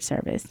his church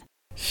service.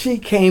 She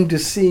came to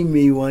see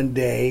me one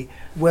day.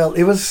 Well,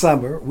 it was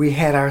summer. We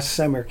had our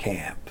summer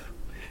camp.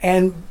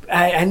 And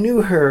I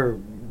knew her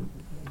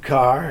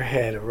car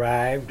had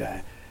arrived,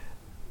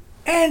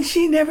 and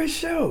she never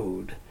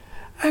showed.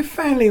 I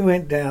finally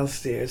went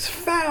downstairs,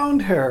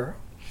 found her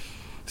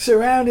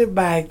surrounded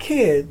by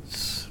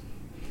kids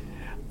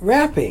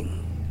rapping.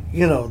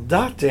 You know,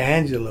 Dr.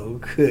 Angelo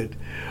could,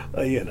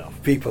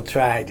 people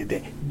tried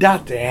today.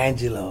 Dr.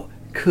 Angelo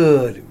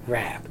could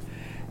rap.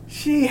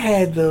 She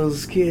had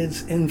those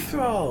kids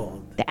enthralled.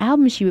 The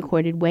album she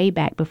recorded way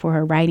back before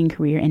her writing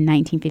career in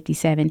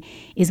 1957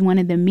 is one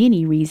of the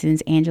many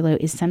reasons Angelo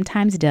is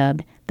sometimes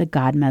dubbed the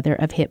godmother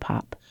of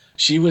hip-hop.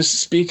 She was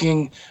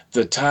speaking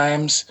the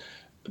times,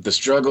 the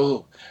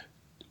struggle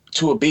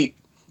to a beat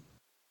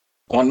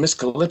on Miss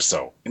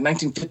Calypso in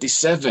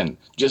 1957.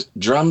 Just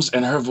drums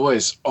and her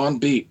voice on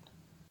beat.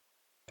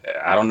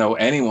 I don't know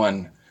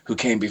anyone who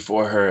came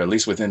before her, at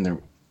least within the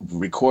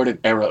recorded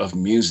era of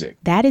music.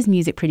 That is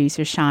music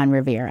producer Sean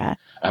Rivera.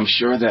 I'm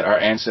sure that our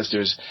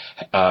ancestors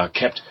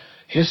kept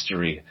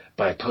history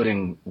by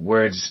putting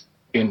words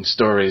in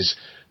stories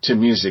to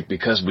music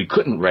because we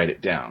couldn't write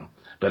it down.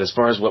 But as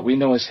far as what we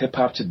know as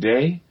hip-hop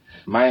today,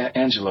 Maya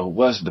Angelou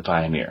was the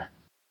pioneer.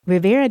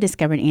 Rivera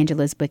discovered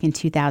Angelou's book in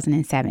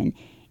 2007.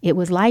 It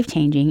was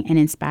life-changing and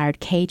inspired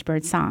Caged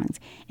Bird Songs,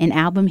 an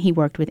album he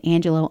worked with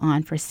Angelou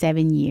on for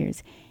 7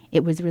 years.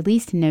 It was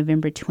released in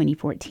November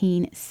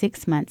 2014,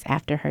 6 months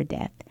after her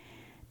death.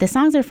 The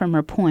songs are from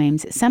her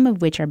poems, some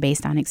of which are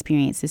based on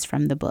experiences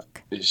from the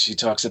book. She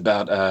talks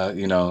about,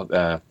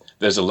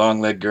 there's a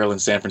long-legged girl in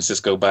San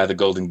Francisco by the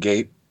Golden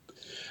Gate.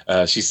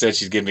 She said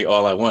she'd give me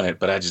all I wanted,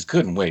 but I just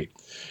couldn't wait,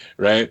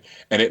 right?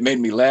 And it made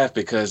me laugh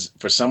because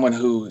for someone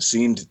who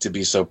seemed to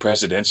be so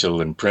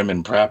presidential and prim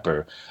and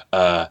proper,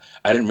 I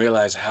didn't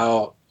realize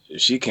how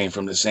she came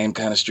from the same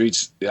kind of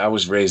streets I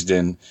was raised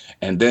in,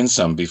 and then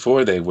some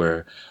before they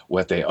were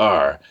what they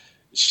are.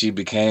 She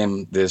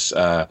became this,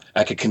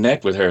 I could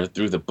connect with her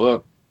through the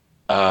book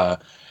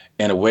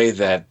in a way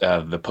that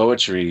the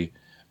poetry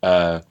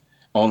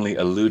only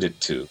alluded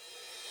to.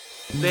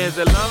 There's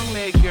a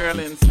long-legged girl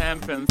in San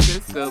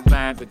Francisco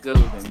by the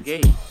Golden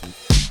Gate.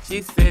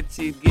 She said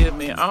she'd give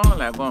me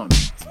all I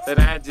wanted, but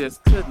I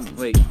just couldn't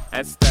wait.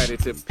 I started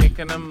to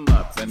picking them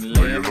up and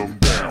laying them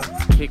down,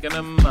 picking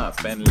them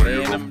up and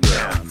laying them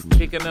down,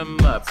 picking them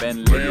up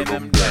and laying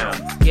them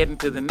down, getting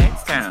to the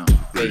next town,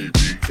 baby,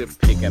 to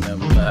picking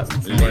them up,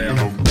 laying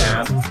them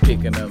down,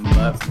 picking them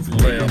up,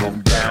 laying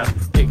them down,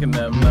 picking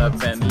them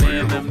up and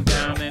laying them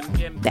down.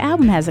 And the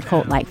album has a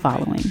cult-like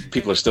following.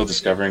 People are still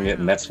discovering it,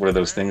 and that's one of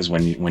those things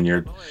when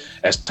you're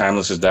as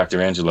timeless as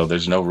Dr. Angelo,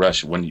 there's no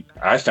rush. When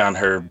I found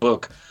her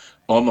book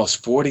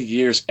almost 40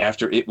 years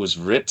after it was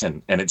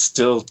written, and it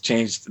still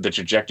changed the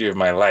trajectory of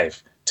my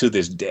life to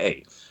this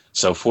day.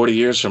 So 40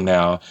 years from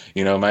now,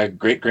 my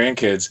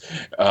great-grandkids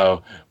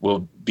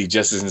will be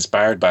just as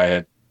inspired by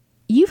it.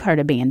 You've heard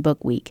of Banned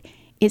Book Week.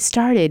 It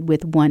started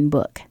with one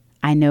book,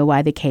 I Know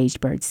Why the Caged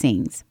Bird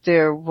Sings.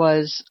 There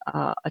was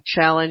a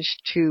challenge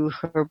to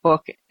her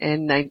book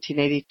in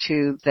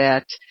 1982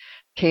 that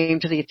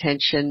came to the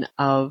attention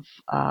of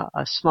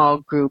a small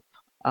group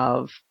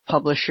of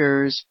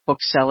publishers,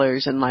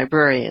 booksellers, and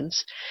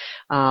librarians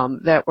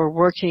that were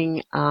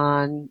working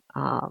on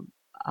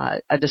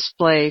a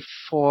display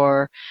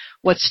for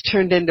what's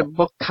turned into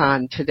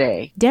BookCon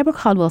today. Deborah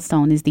Caldwell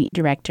Stone is the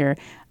director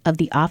of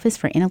the Office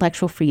for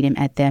Intellectual Freedom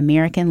at the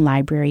American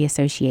Library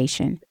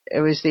Association.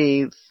 It was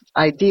the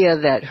idea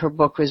that her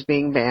book was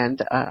being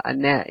banned,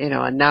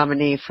 a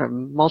nominee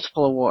from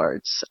multiple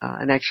awards,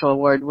 an actual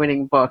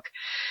award-winning book.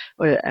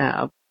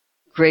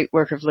 Great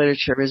work of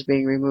literature is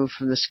being removed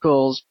from the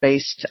schools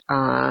based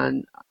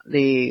on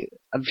the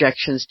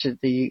objections to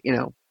the,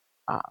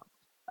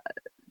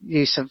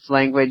 use of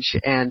language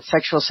and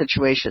sexual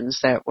situations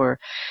that were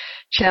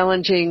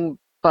challenging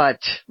but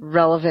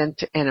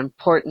relevant and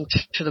important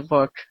to the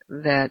book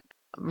that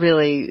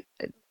really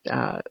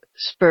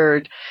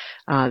spurred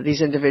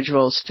these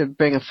individuals to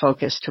bring a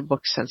focus to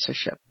book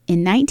censorship.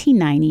 In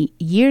 1990,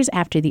 years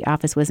after the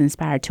office was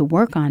inspired to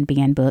work on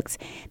banned books,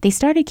 they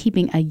started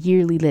keeping a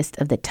yearly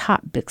list of the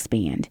top books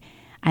banned.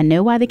 I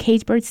Know Why the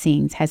Caged Bird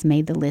Sings has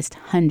made the list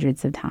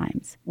hundreds of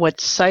times.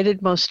 What's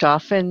cited most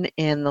often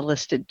in the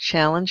listed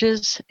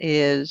challenges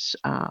is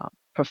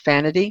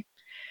profanity,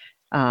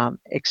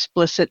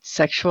 explicit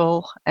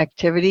sexual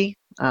activity,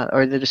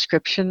 or the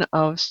description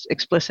of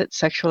explicit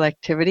sexual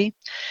activity,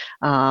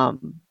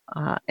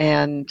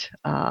 and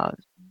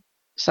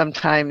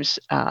sometimes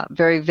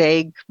very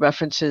vague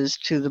references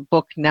to the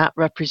book not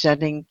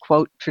representing,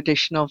 quote,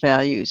 traditional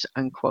values,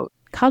 unquote.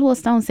 Caldwell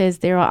Stone says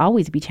there will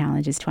always be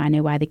challenges to I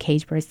Know Why the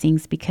Caged Bird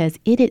Sings because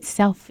it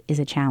itself is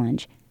a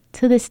challenge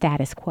to the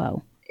status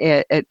quo.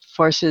 It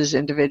forces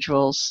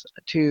individuals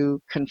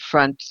to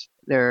confront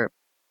their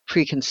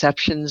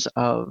preconceptions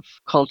of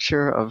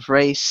culture, of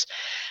race,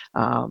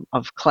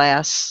 of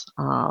class,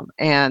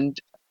 and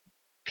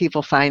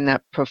people find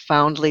that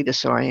profoundly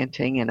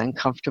disorienting and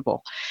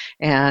uncomfortable.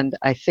 And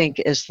I think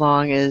as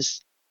long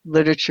as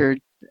literature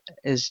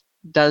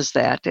does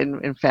that,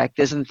 and in fact,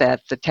 isn't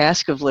that the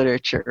task of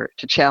literature,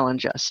 to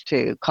challenge us,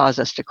 to cause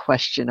us to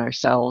question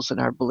ourselves and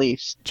our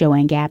beliefs?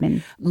 Joanne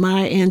Gabin.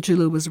 Maya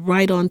Angelou was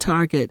right on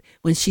target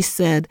when she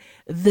said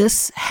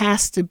this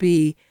has to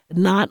be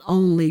not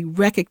only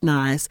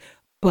recognized,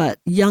 but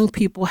young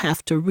people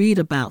have to read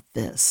about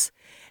this.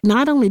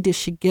 Not only did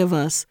she give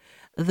us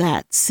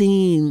that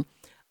scene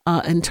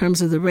in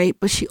terms of the rape,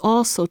 but she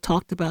also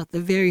talked about the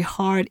very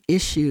hard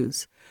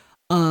issues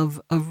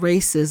of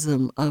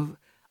racism,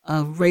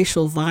 of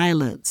racial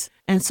violence.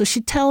 And so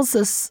she tells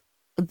us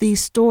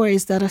these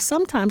stories that are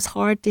sometimes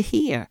hard to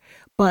hear,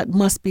 but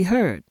must be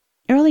heard.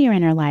 Earlier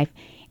in her life,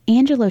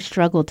 Angelou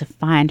struggled to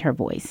find her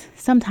voice,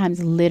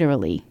 sometimes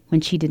literally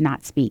when she did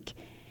not speak.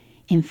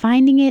 In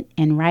finding it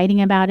and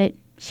writing about it,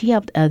 she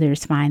helped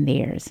others find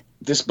theirs.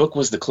 This book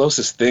was the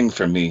closest thing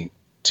for me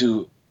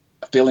to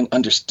feeling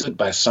understood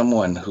by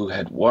someone who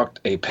had walked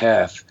a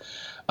path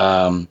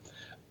and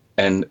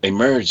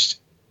emerged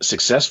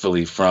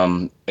successfully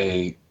from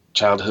a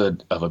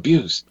childhood of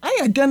abuse. I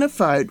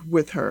identified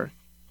with her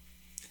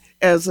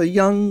as a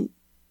young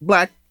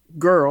Black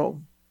girl,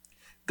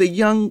 the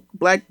young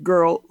Black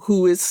girl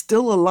who is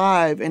still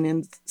alive and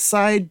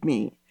inside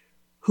me,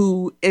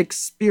 who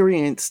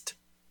experienced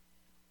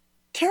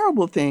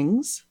terrible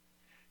things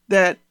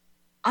that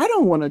I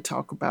don't want to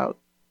talk about.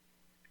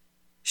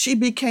 She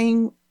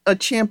became a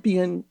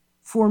champion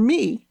for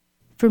me.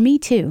 For me,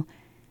 too.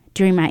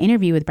 During my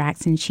interview with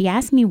Braxton, she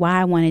asked me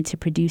why I wanted to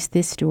produce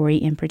this story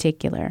in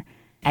particular.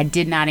 I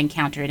did not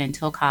encounter it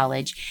until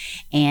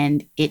college,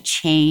 and it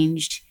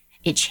changed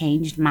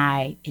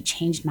my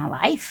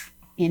life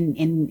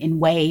in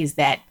ways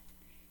that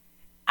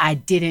I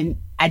didn't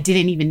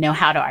even know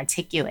how to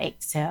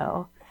articulate.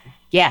 So,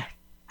 yeah,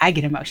 I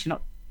get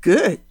emotional.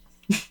 Good.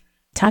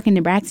 Talking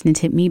to Braxton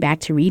took me back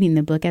to reading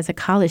the book as a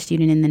college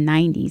student in the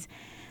 90s.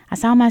 I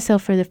saw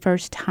myself for the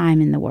first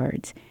time in the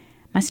words.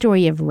 My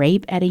story of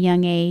rape at a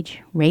young age,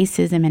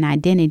 racism, and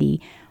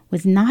identity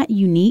was not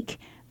unique,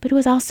 but it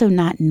was also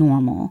not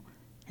normal.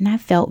 And I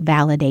felt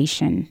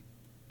validation.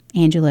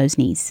 Angelou's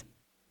niece.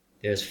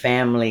 There's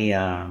family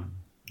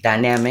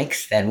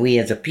dynamics that we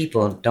as a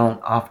people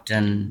don't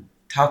often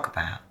talk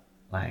about,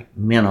 like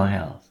mental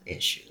health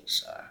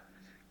issues,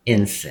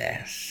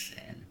 incest,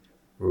 and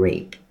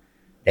rape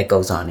that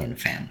goes on in the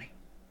family.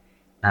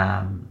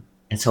 And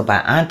so by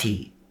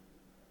Auntie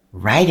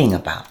writing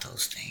about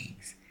those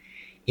things,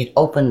 it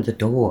opened the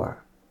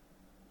door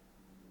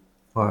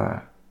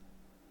for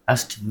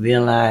us to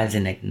realize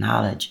and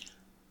acknowledge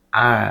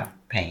our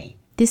pain.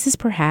 This is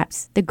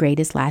perhaps the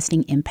greatest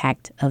lasting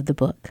impact of the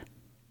book.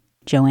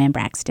 Joanne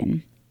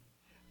Braxton.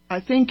 I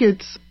think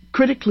it's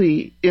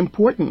critically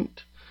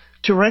important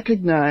to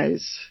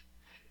recognize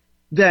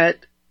that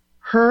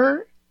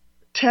her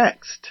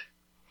text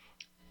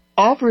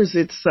offers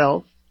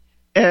itself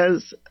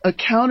as a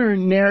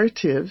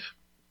counter-narrative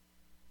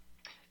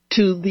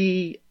to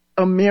the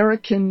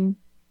American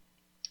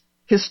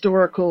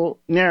historical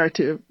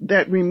narrative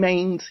that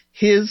remains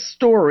his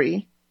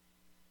story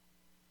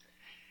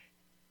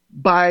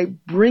by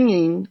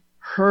bringing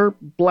her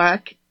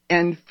Black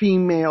and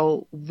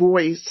female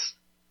voice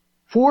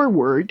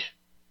forward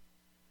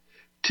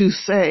to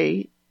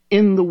say,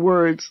 in the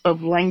words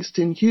of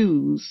Langston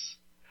Hughes,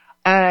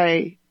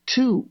 I,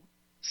 too,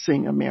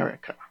 sing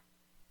America.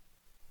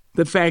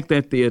 The fact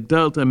that the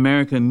adult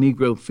American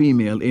Negro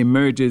female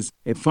emerges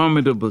a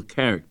formidable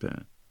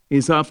character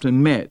is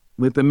often met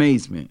with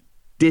amazement,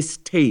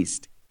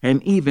 distaste,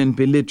 and even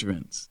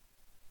belligerence.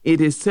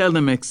 It is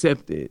seldom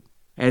accepted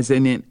as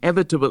an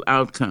inevitable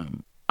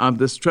outcome of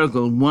the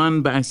struggle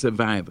won by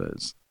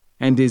survivors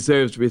and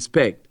deserves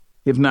respect,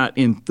 if not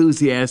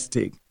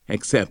enthusiastic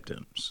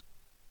acceptance.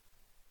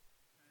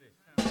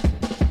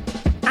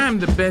 I'm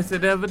the best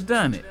that ever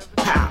done it.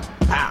 Pow,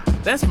 pow.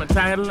 That's my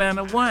title and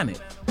I won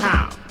it.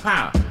 Pow,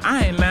 pow.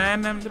 I ain't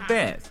lying, I'm the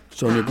best.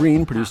 Sonia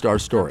Green produced our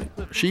story.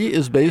 She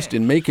is based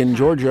in Macon,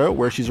 Georgia,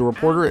 where she's a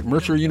reporter at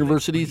Mercer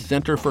University's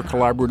Center for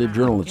Collaborative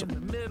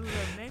Journalism.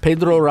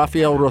 Pedro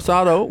Rafael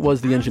Rosado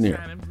was the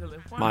engineer.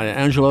 Maya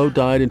Angelou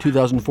died in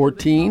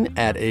 2014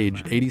 at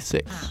age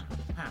 86.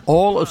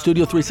 All of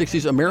Studio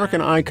 360's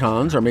American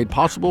Icons are made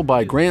possible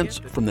by grants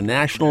from the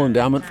National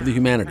Endowment for the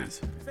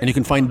Humanities. And you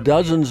can find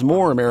dozens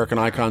more American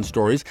Icon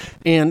stories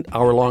and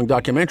hour-long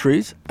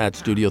documentaries at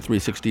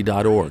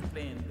studio360.org.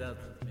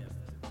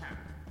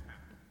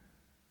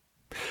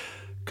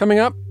 Coming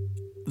up,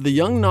 the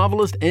young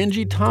novelist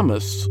Angie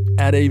Thomas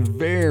at a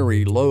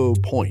very low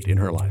point in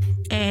her life.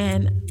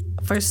 And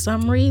for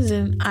some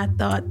reason, I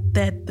thought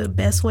that the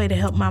best way to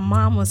help my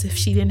mom was if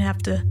she didn't have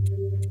to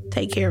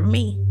take care of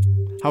me.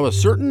 How a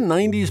certain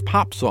 90s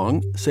pop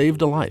song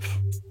saved a life.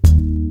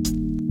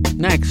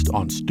 Next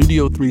on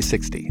Studio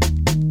 360.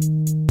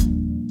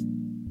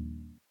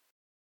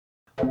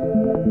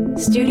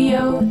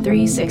 Studio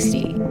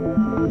 360.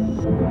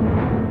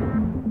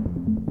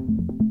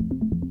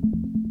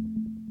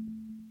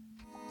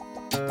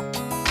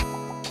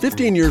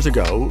 "15 years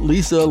ago,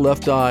 Lisa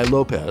Left Eye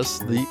Lopez,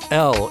 the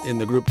L in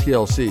the group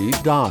TLC,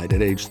 died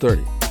at age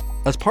 30.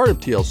 As part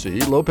of TLC,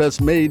 Lopez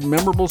made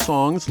memorable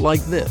songs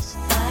like this.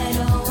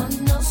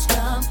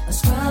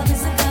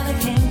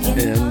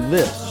 And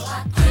this.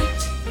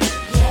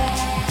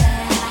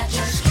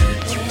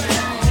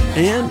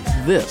 And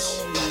this.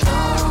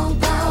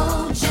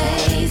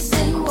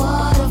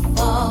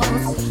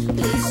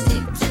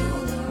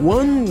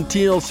 One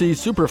TLC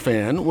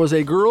superfan was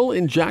a girl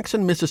in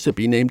Jackson,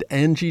 Mississippi named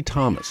Angie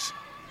Thomas.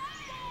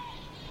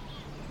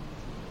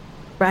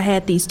 I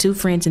had these two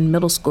friends in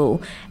middle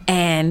school,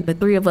 and the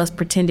three of us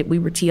pretended we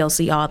were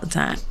TLC all the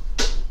time.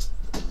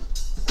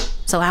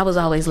 So I was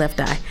always Left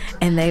Eye,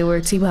 and they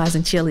were T-Boz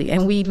and Chili,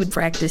 and we would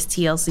practice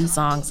TLC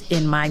songs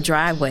in my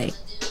driveway.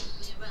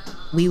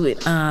 We would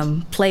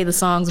play the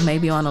songs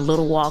maybe on a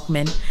little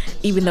Walkman.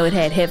 Even though it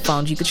had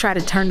headphones, you could try to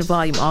turn the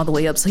volume all the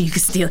way up so you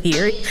could still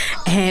hear it.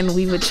 And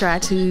we would try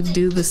to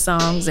do the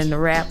songs and the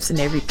raps and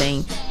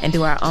everything and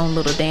do our own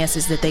little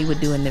dances that they would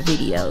do in the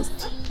videos.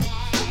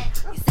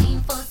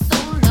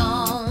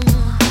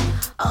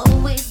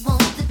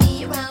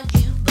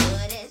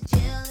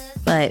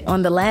 But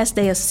on the last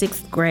day of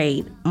 6th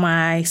grade,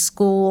 my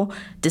school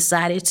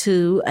decided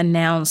to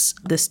announce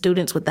the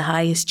students with the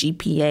highest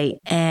GPA.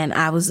 And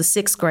I was a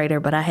 6th grader,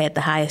 but I had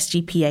the highest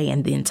GPA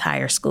in the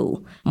entire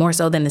school, more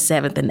so than the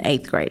 7th and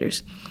 8th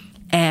graders.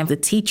 And the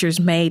teachers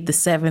made the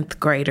 7th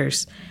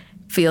graders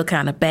feel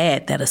kind of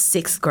bad that a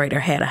 6th grader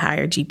had a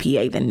higher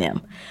GPA than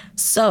them.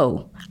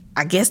 So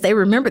I guess they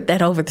remembered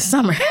that over the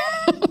summer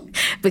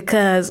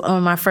because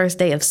on my first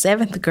day of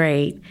 7th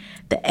grade,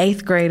 the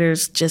 8th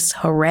graders just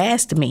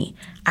harassed me.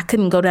 I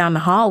couldn't go down the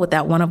hall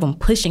without one of them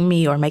pushing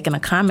me or making a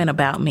comment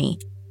about me.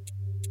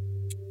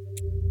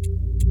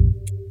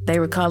 They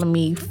were calling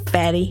me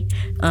fatty.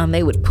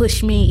 They would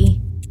push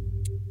me.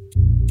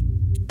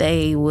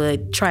 They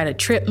would try to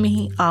trip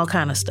me, all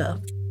kind of stuff.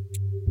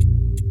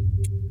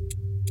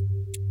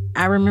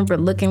 I remember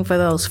looking for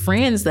those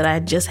friends that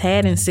I just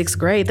had in 6th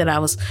grade that I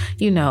was,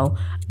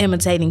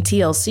 imitating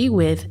TLC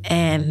with,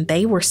 and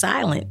they were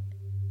silent.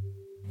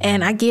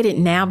 And I get it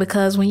now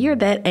because when you're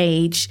that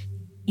age,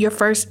 your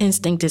first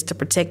instinct is to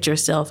protect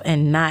yourself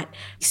and not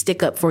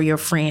stick up for your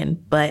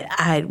friend. But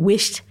I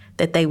wished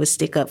that they would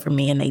stick up for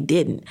me, and they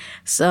didn't.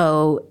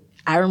 So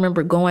I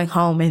remember going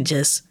home and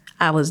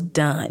I was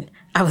done.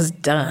 I was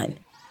done.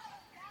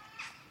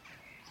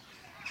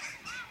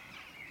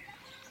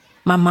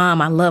 My mom,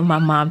 I love my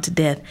mom to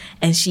death,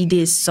 and she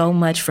did so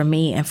much for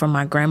me and for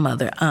my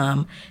grandmother.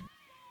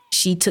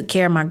 She took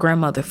care of my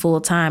grandmother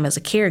full time as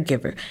a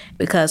caregiver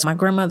because my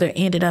grandmother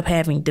ended up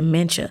having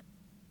dementia.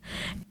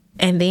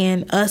 And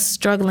then us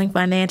struggling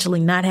financially,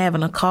 not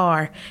having a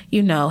car,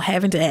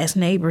 having to ask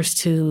neighbors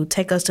to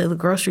take us to the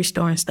grocery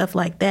store and stuff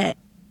like that.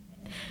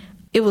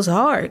 It was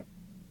hard.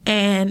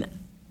 And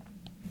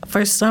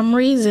for some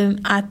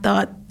reason, I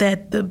thought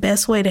that the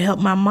best way to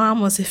help my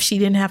mom was if she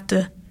didn't have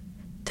to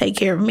take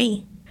care of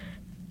me.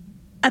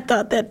 I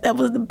thought that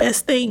was the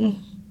best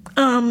thing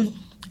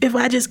if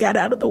I just got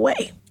out of the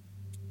way.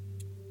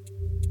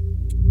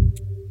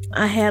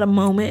 I had a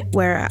moment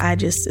where I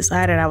just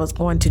decided I was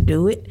going to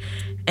do it,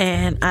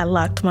 and I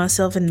locked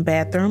myself in the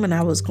bathroom and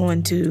I was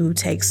going to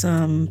take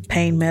some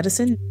pain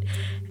medicine.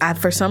 I,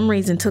 for some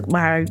reason, took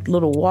my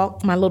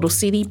little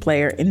CD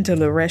player into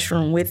the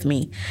restroom with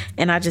me,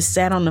 and I just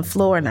sat on the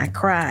floor and I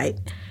cried.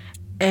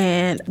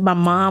 And my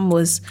mom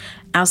was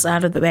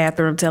outside of the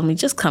bathroom telling me,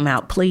 just come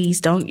out,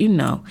 please. Don't,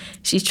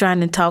 she's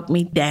trying to talk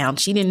me down.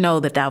 She didn't know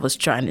that I was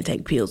trying to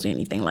take pills or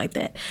anything like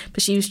that.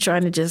 But she was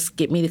trying to just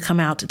get me to come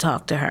out to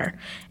talk to her.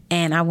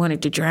 And I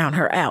wanted to drown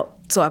her out.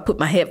 So I put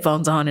my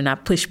headphones on and I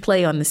pushed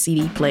play on the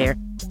CD player.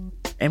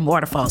 And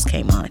Waterfalls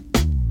came on.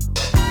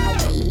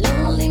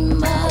 Lonely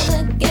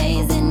mother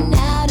gazing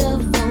out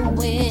of the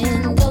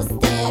window,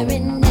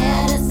 staring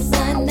at a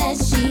sun that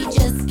she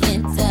just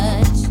can't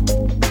touch.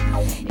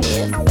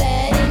 If at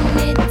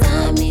any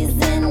time he's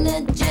in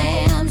the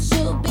jam,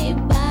 she'll be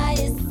by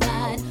his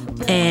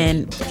side.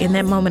 And in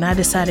that moment, I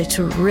decided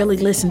to really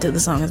listen to the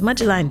song. As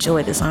much as I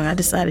enjoyed the song, I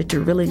decided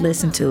to really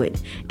listen to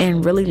it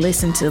and really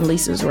listen to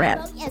Lisa's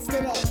rap.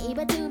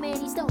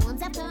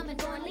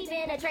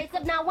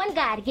 Of not one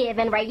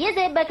God-given ray. Is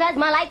it because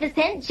my life is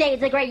 10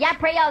 shades of gray? I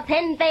pray all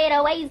 10 fade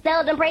away,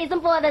 seldom praise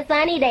them for the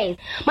sunny days.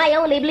 My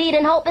only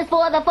bleeding hope is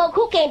for the folk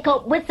who can't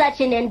cope with such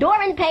an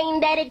enduring pain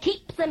that it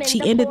keeps them in.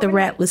 She ended the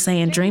rap with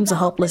saying, dreams are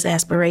hopeless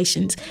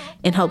aspirations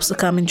in hopes of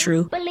coming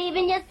true. Believe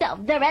in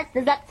yourself, the rest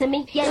is up to me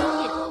and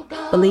you.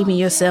 Believe in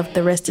yourself,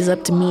 the rest is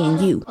up to me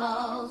and you.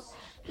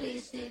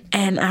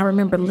 And I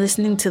remember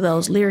listening to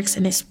those lyrics,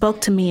 and it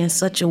spoke to me in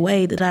such a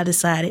way that I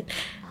decided,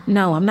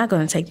 no, I'm not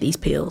going to take these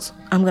pills.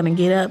 I'm going to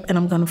get up and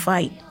I'm going to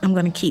fight. I'm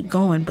going to keep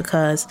going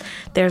because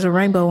there's a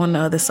rainbow on the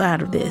other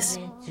side of this.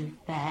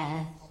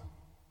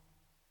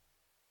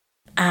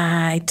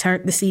 I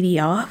turned the CD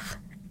off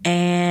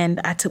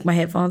and I took my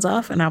headphones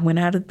off and I went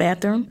out of the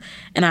bathroom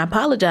and I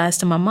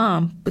apologized to my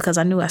mom because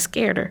I knew I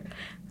scared her.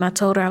 And I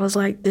told her, I was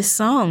like, this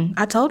song,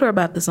 I told her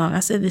about the song. I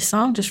said, this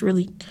song just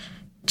really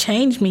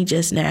changed me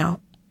just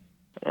now.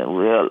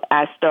 Well,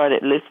 I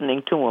started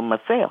listening to him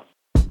myself.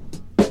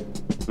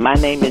 My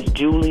name is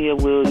Julia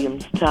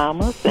Williams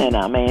Thomas, and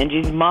I'm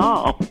Angie's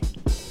mom.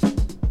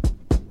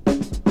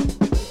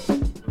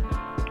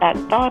 I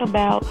thought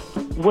about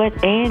what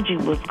Angie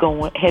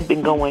had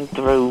been going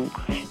through,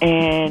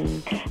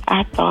 and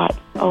I thought,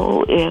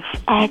 oh, if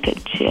I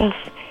could just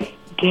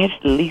get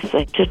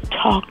Lisa to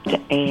talk to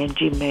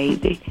Angie,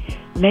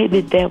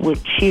 maybe that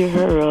would cheer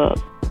her up.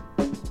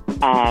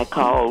 I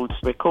called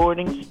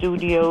recording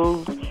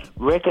studios,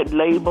 record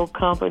label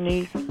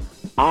companies.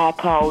 I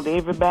called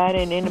everybody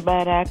and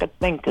anybody I could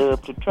think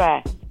of to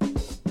try.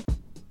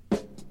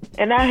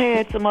 And I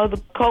had some other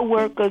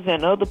co-workers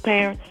and other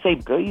parents say,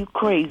 girl, you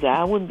crazy.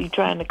 I wouldn't be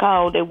trying to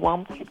call that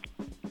woman.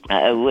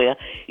 Well,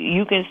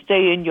 you can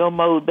stay in your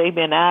mode,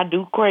 baby, and I'll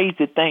do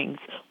crazy things,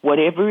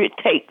 whatever it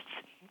takes.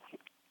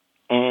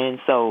 And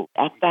so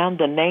I found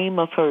the name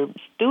of her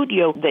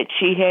studio that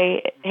she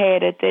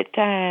had at that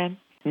time,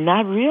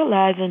 not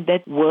realizing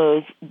that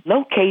was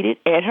located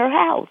at her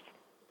house.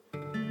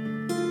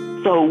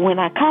 So when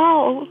I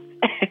called,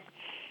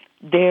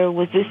 there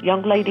was this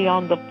young lady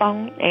on the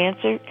phone,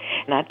 answered,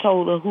 and I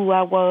told her who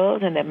I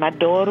was and that my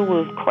daughter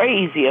was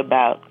crazy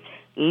about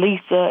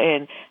Lisa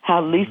and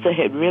how Lisa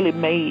had really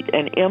made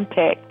an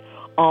impact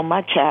on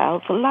my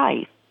child's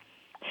life.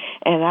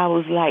 And I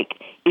was like,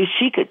 if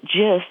she could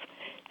just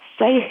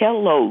say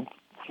hello.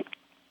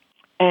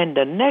 And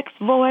the next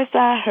voice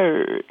I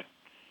heard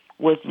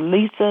was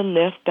Lisa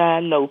Left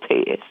Eye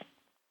Lopez.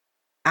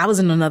 I was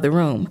in another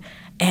room,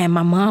 and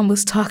my mom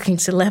was talking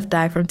to Left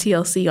Eye from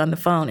TLC on the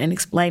phone and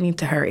explaining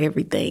to her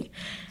everything.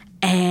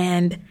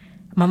 And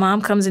my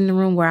mom comes in the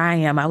room where I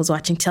am. I was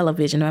watching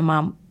television. My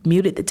mom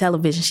muted the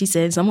television. She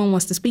said, someone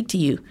wants to speak to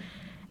you.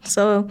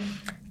 So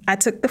I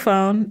took the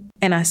phone,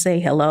 and I say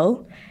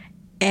hello.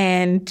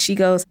 And she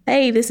goes,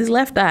 hey, this is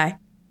Left Eye.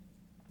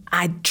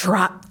 I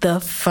dropped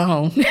the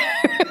phone.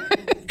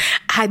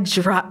 I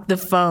dropped the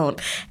phone.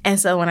 And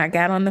so when I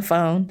got on the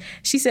phone,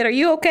 she said, are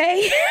you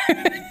okay?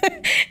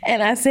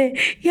 And I said,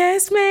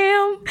 yes,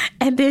 ma'am.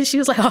 And then she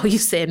was like, oh, you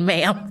said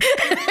ma'am.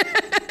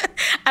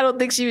 I don't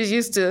think she was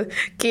used to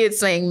kids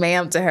saying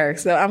ma'am to her.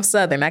 So I'm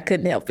Southern. I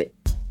couldn't help it.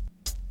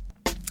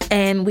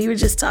 And we were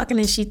just talking,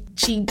 and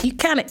you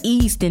kind of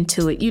eased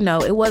into it. You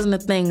know, it wasn't a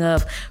thing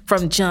of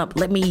from jump,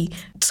 let me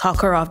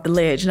talk her off the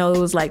ledge. No, it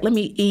was like, let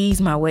me ease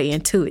my way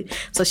into it.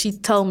 So she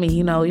told me,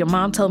 you know, your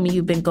mom told me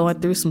you've been going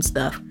through some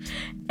stuff.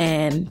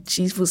 And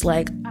she was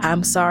like,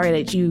 I'm sorry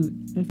that you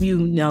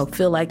know,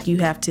 feel like you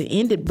have to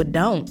end it, but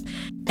don't.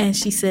 And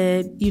she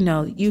said, you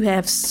know, you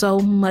have so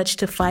much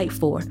to fight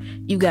for.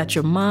 You got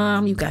your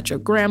mom, you got your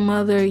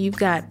grandmother, you've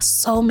got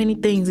so many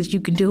things that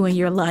you can do in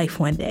your life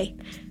one day.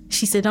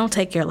 She said, don't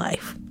take your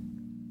life.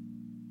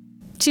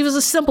 She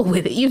was simple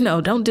with it, you know,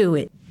 don't do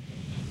it.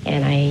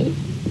 And I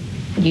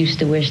used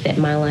to wish that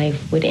my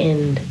life would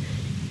end.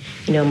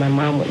 You know, my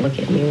mom would look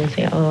at me and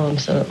say, oh, I'm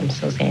so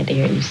sad to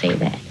hear you say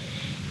that.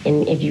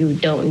 And if you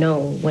don't know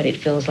what it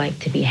feels like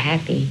to be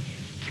happy,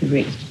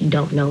 you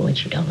don't know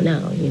what you don't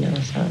know, you know.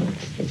 So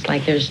it's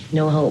like there's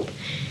no hope.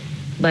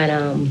 But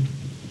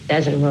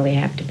doesn't really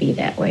have to be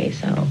that way,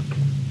 so.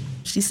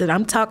 She said,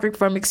 I'm talking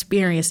from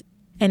experience.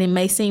 And it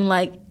may seem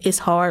like it's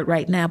hard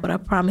right now, but I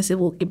promise it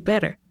will get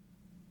better.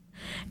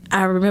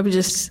 I remember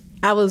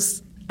I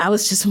was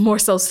just more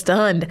so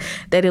stunned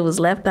that it was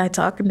Left Eye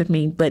talking to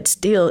me, but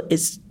still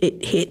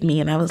it hit me,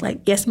 and I was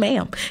like, yes,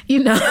 ma'am,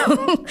 you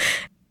know.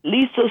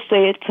 Lisa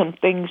said some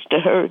things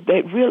to her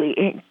that really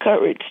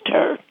encouraged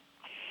her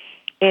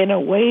in a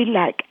way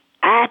like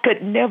I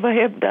could never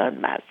have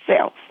done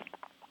myself.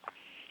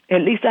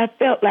 At least I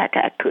felt like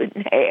I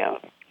couldn't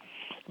have.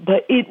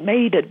 But it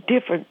made a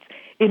difference.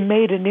 It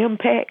made an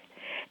impact,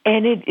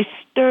 and it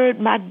stirred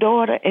my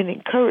daughter and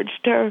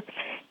encouraged her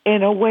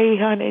in a way,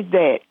 honey,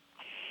 that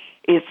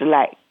it's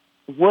like,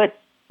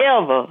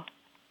 whatever,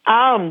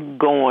 I'm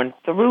going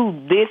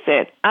through this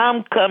and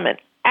I'm coming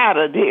out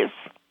of this.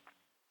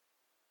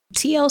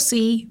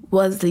 TLC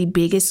was the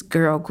biggest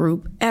girl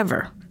group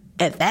ever.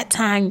 At that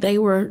time, they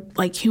were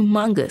like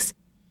humongous.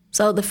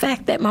 So the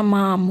fact that my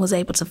mom was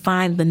able to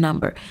find the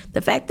number,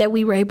 the fact that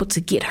we were able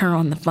to get her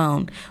on the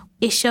phone,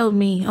 it showed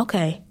me,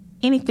 okay,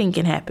 anything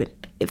can happen.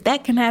 If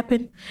that can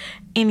happen,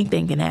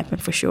 anything can happen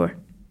for sure.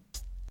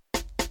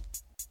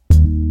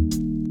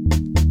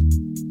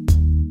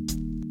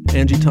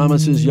 Angie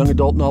Thomas's young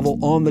adult novel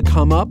On the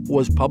Come Up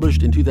was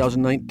published in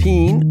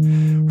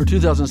 2019. Her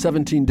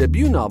 2017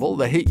 debut novel,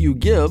 The Hate U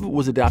Give,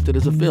 was adapted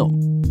as a film.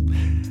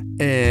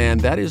 And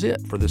that is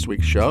it for this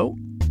week's show.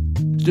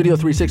 Studio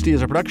 360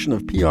 is a production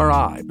of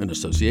PRI in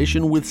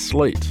association with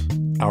Slate.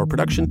 Our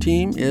production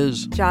team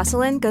is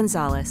Jocelyn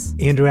Gonzalez,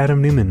 Andrew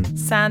Adam Newman,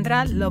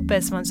 Sandra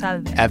Lopez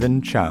Monsalve, Evan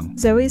Chung,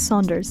 Zoe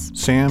Saunders,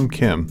 Sam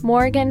Kim,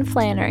 Morgan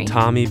Flannery,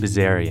 Tommy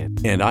Bazarian,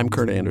 and I'm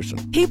Kurt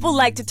Anderson. People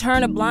like to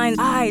turn a blind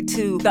eye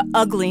to the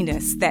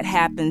ugliness that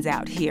happens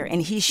out here,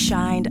 and he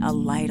shined a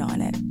light on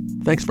it.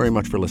 Thanks very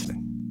much for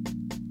listening.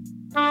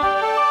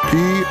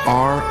 PRI,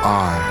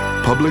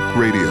 Public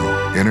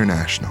Radio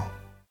International.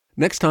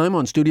 Next time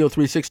on Studio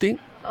 360.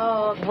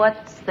 Oh,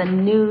 what's the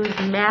news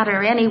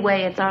matter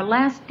anyway? It's our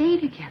last day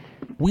together.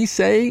 We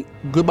say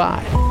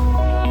goodbye.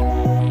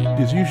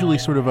 There's usually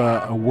sort of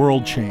a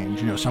world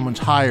change. You know, someone's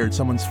hired,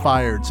 someone's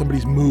fired,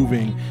 somebody's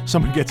moving,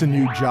 someone gets a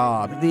new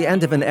job. The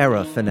end of an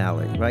era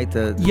finale, right?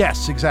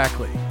 Yes,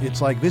 exactly. It's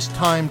like this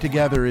time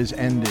together is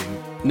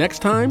ending. Next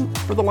time,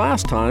 for the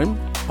last time,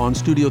 on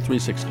Studio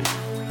 360.